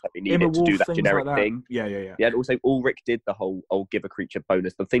don't necessarily need it to do that generic thing. Yeah. And also, Ulrich did the whole give a creature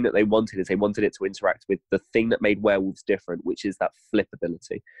bonus. The thing that they wanted is they wanted it to interact with the thing that made werewolves different, which is that flip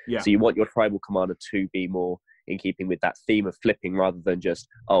ability. Yeah. So you want your tribal commander to be more in keeping with that theme of flipping, rather than just,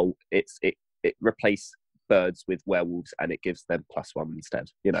 it replace birds with werewolves and it gives them +1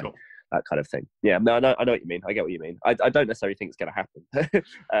 instead. You know. Sure. That kind of thing. Yeah, no, I know what you mean. I get what you mean. I don't necessarily think it's going to happen.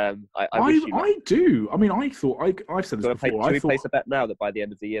 I do. I mean, I've said this before. Should we place a bet now that by the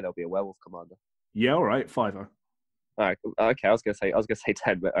end of the year there'll be a werewolf commander? Yeah, all right, $5. All right, okay. I was going to say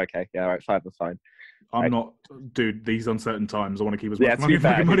 10, but okay, yeah, all right, $5 is fine. I'm not, dude. These uncertain times, I want to keep as much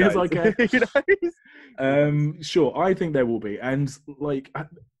money as I can. Sure, I think there will be, and like.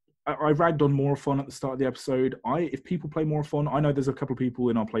 I ragged on Morathon at the start of the episode. If people play Morathon, I know there's a couple of people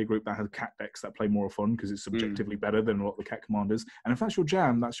in our play group that have cat decks that play Morathon because it's subjectively better than a lot of the cat commanders. And if that's your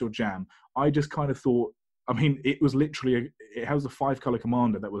jam, that's your jam. I just kind of thought, I mean, it was literally, it has a 5-color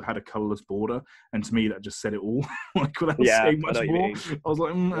commander that had a colorless border. And to me, that just said it all. Like, without saying much more. I was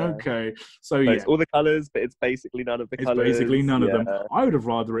like, okay. So it's all the colors, but it's basically none of the colors. It's basically none of them. I would have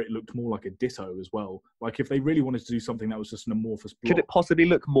rather it looked more like a Ditto as well. Like, if they really wanted to do something that was just an amorphous blob. Could it possibly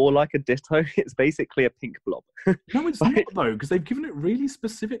look more like a Ditto? It's basically a pink blob. No, it's not, though, because they've given it really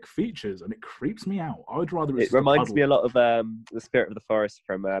specific features, and it creeps me out. I would rather it reminds me a lot of the Spirit of the Forest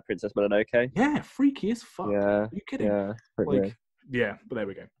from Princess Mononoke. Yeah, freaky as fuck. Yeah. Are you kidding? Yeah, yeah, but there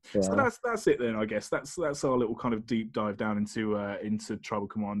we go. Yeah. So that's it then, I guess. That's our little kind of deep dive down into Tribal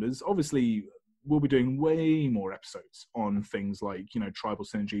Commanders. Obviously, we'll be doing way more episodes on things like, tribal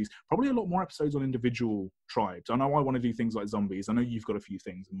synergies, probably a lot more episodes on individual tribes. I know I want to do things like zombies. I know you've got a few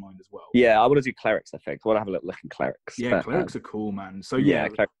things in mind as well. Yeah, I want to do clerics, I think. I want to have a little look at clerics. Yeah, clerics are cool, man. So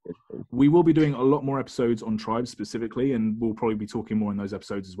we will be doing a lot more episodes on tribes specifically, and we'll probably be talking more in those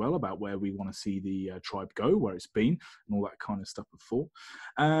episodes as well about where we want to see the tribe go, where it's been, and all that kind of stuff before.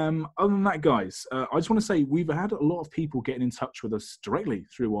 Other than that, guys, I just want to say we've had a lot of people getting in touch with us directly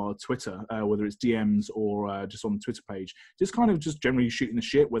through our Twitter, whether it's DMs or just on the Twitter page, just generally shooting the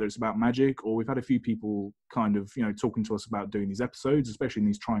shit, whether it's about Magic, or we've had a few people kind of talking to us about doing these episodes, especially in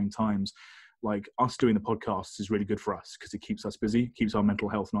these trying times. Like, us doing the podcast is really good for us because it keeps us busy, keeps our mental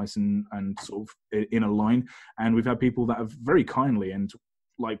health nice and sort of in a line. And we've had people that have very kindly, and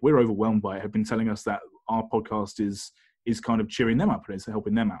like, we're overwhelmed by it, have been telling us that our podcast is kind of cheering them up and it's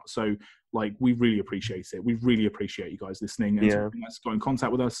helping them out. So like, we really appreciate it. We really appreciate you guys listening and let's go in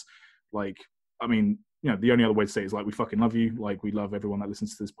contact with us. Like, I mean, the only other way to say it is, like, we fucking love you. Like, we love everyone that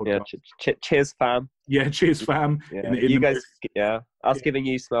listens to this podcast. Yeah, cheers, fam. Yeah, cheers, fam. Yeah. You guys, us giving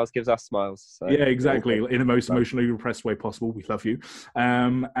you smiles gives us smiles. So. Yeah, exactly. In the most emotionally repressed way possible. We love you.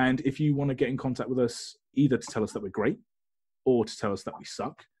 And if you want to get in contact with us, either to tell us that we're great or to tell us that we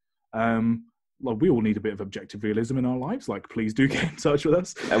suck, like, we all need a bit of objective realism in our lives. Like, please do get in touch with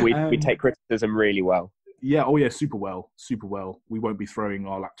us. And we take criticism really well. Yeah, oh yeah, super well. We won't be throwing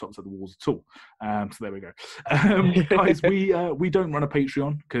our laptops at the walls at all. So there we go. Guys, we don't run a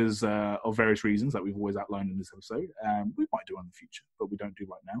Patreon because of various reasons that we've always outlined in this episode. We might do in the future, but we don't do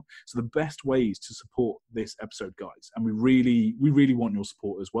right now. So the best ways to support this episode, guys, and we really want your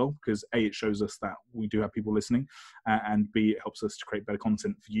support as well, because A, it shows us that we do have people listening, and B, it helps us to create better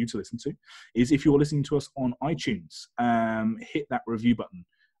content for you to listen to, is if you're listening to us on iTunes, hit that review button.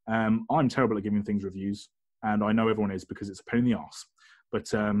 I'm terrible at giving things reviews, and I know everyone is because it's a pain in the arse. But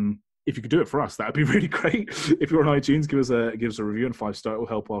if you could do it for us, that would be really great. If you're on iTunes, give us a review and 5-star. It will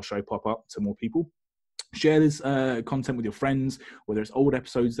help our show pop up to more people. Share this content with your friends, whether it's old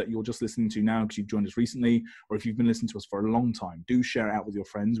episodes that you're just listening to now because you've joined us recently, or if you've been listening to us for a long time. Do share it out with your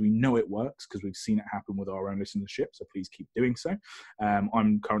friends. We know it works because we've seen it happen with our own listenership, so please keep doing so.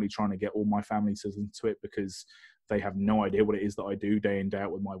 I'm currently trying to get all my family to listen to it because they have no idea what it is that I do day in, day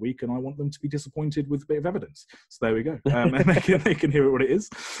out with my week, and I want them to be disappointed with a bit of evidence. So there we go. And they can hear what it is.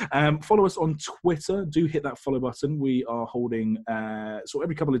 Follow us on Twitter. Do hit that follow button. We are holding, so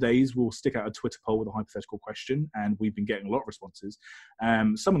every couple of days, we'll stick out a Twitter poll with a hypothetical question, and we've been getting a lot of responses.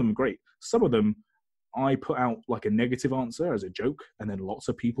 Some of them are great. Some of them, I put out like a negative answer as a joke, and then lots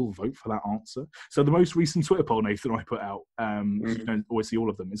of people vote for that answer. So the most recent Twitter poll, Nathan, I put out, you don't always see all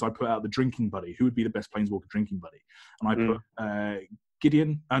of them, is I put out the drinking buddy. Who would be the best Planeswalker drinking buddy? And I put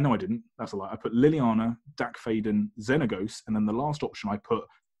Gideon. No, I didn't. That's a lie. I put Liliana, Dak Faden, Xenagos, and then the last option I put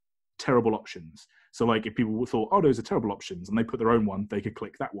terrible options. So like if people thought, oh, those are terrible options, and they put their own one, they could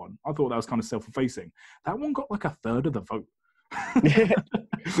click that one. I thought that was kind of self-effacing. That one got like a third of the vote.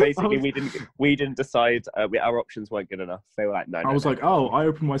 Basically, we didn't decide. Our options weren't good enough. They were like, no. I was like, oh, I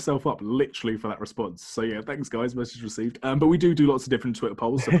opened myself up literally for that response. So yeah, thanks guys. Message received. But we do lots of different Twitter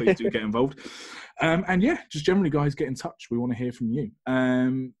polls, so please do get involved. And yeah, just generally, guys, get in touch. We want to hear from you.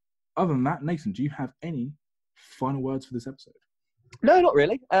 Other than that, Nathan, do you have any final words for this episode? No, not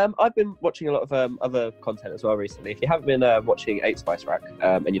really. I've been watching a lot of other content as well recently. If you haven't been watching 8 Spice Rack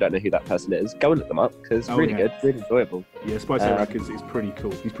and you don't know who that person is, go and look them up because it's really good, really enjoyable. Yeah, Spice Rack is pretty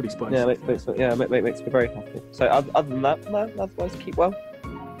cool. He's pretty spicy. Yeah, makes me very happy. So other than that, no, otherwise keep well,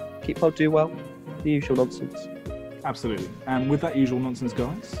 do well, the usual nonsense. Absolutely. And with that usual nonsense,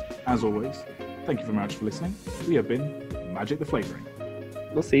 guys, as always, thank you very much for listening. We have been Magic the Flavouring.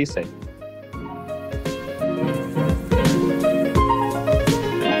 We'll see you soon.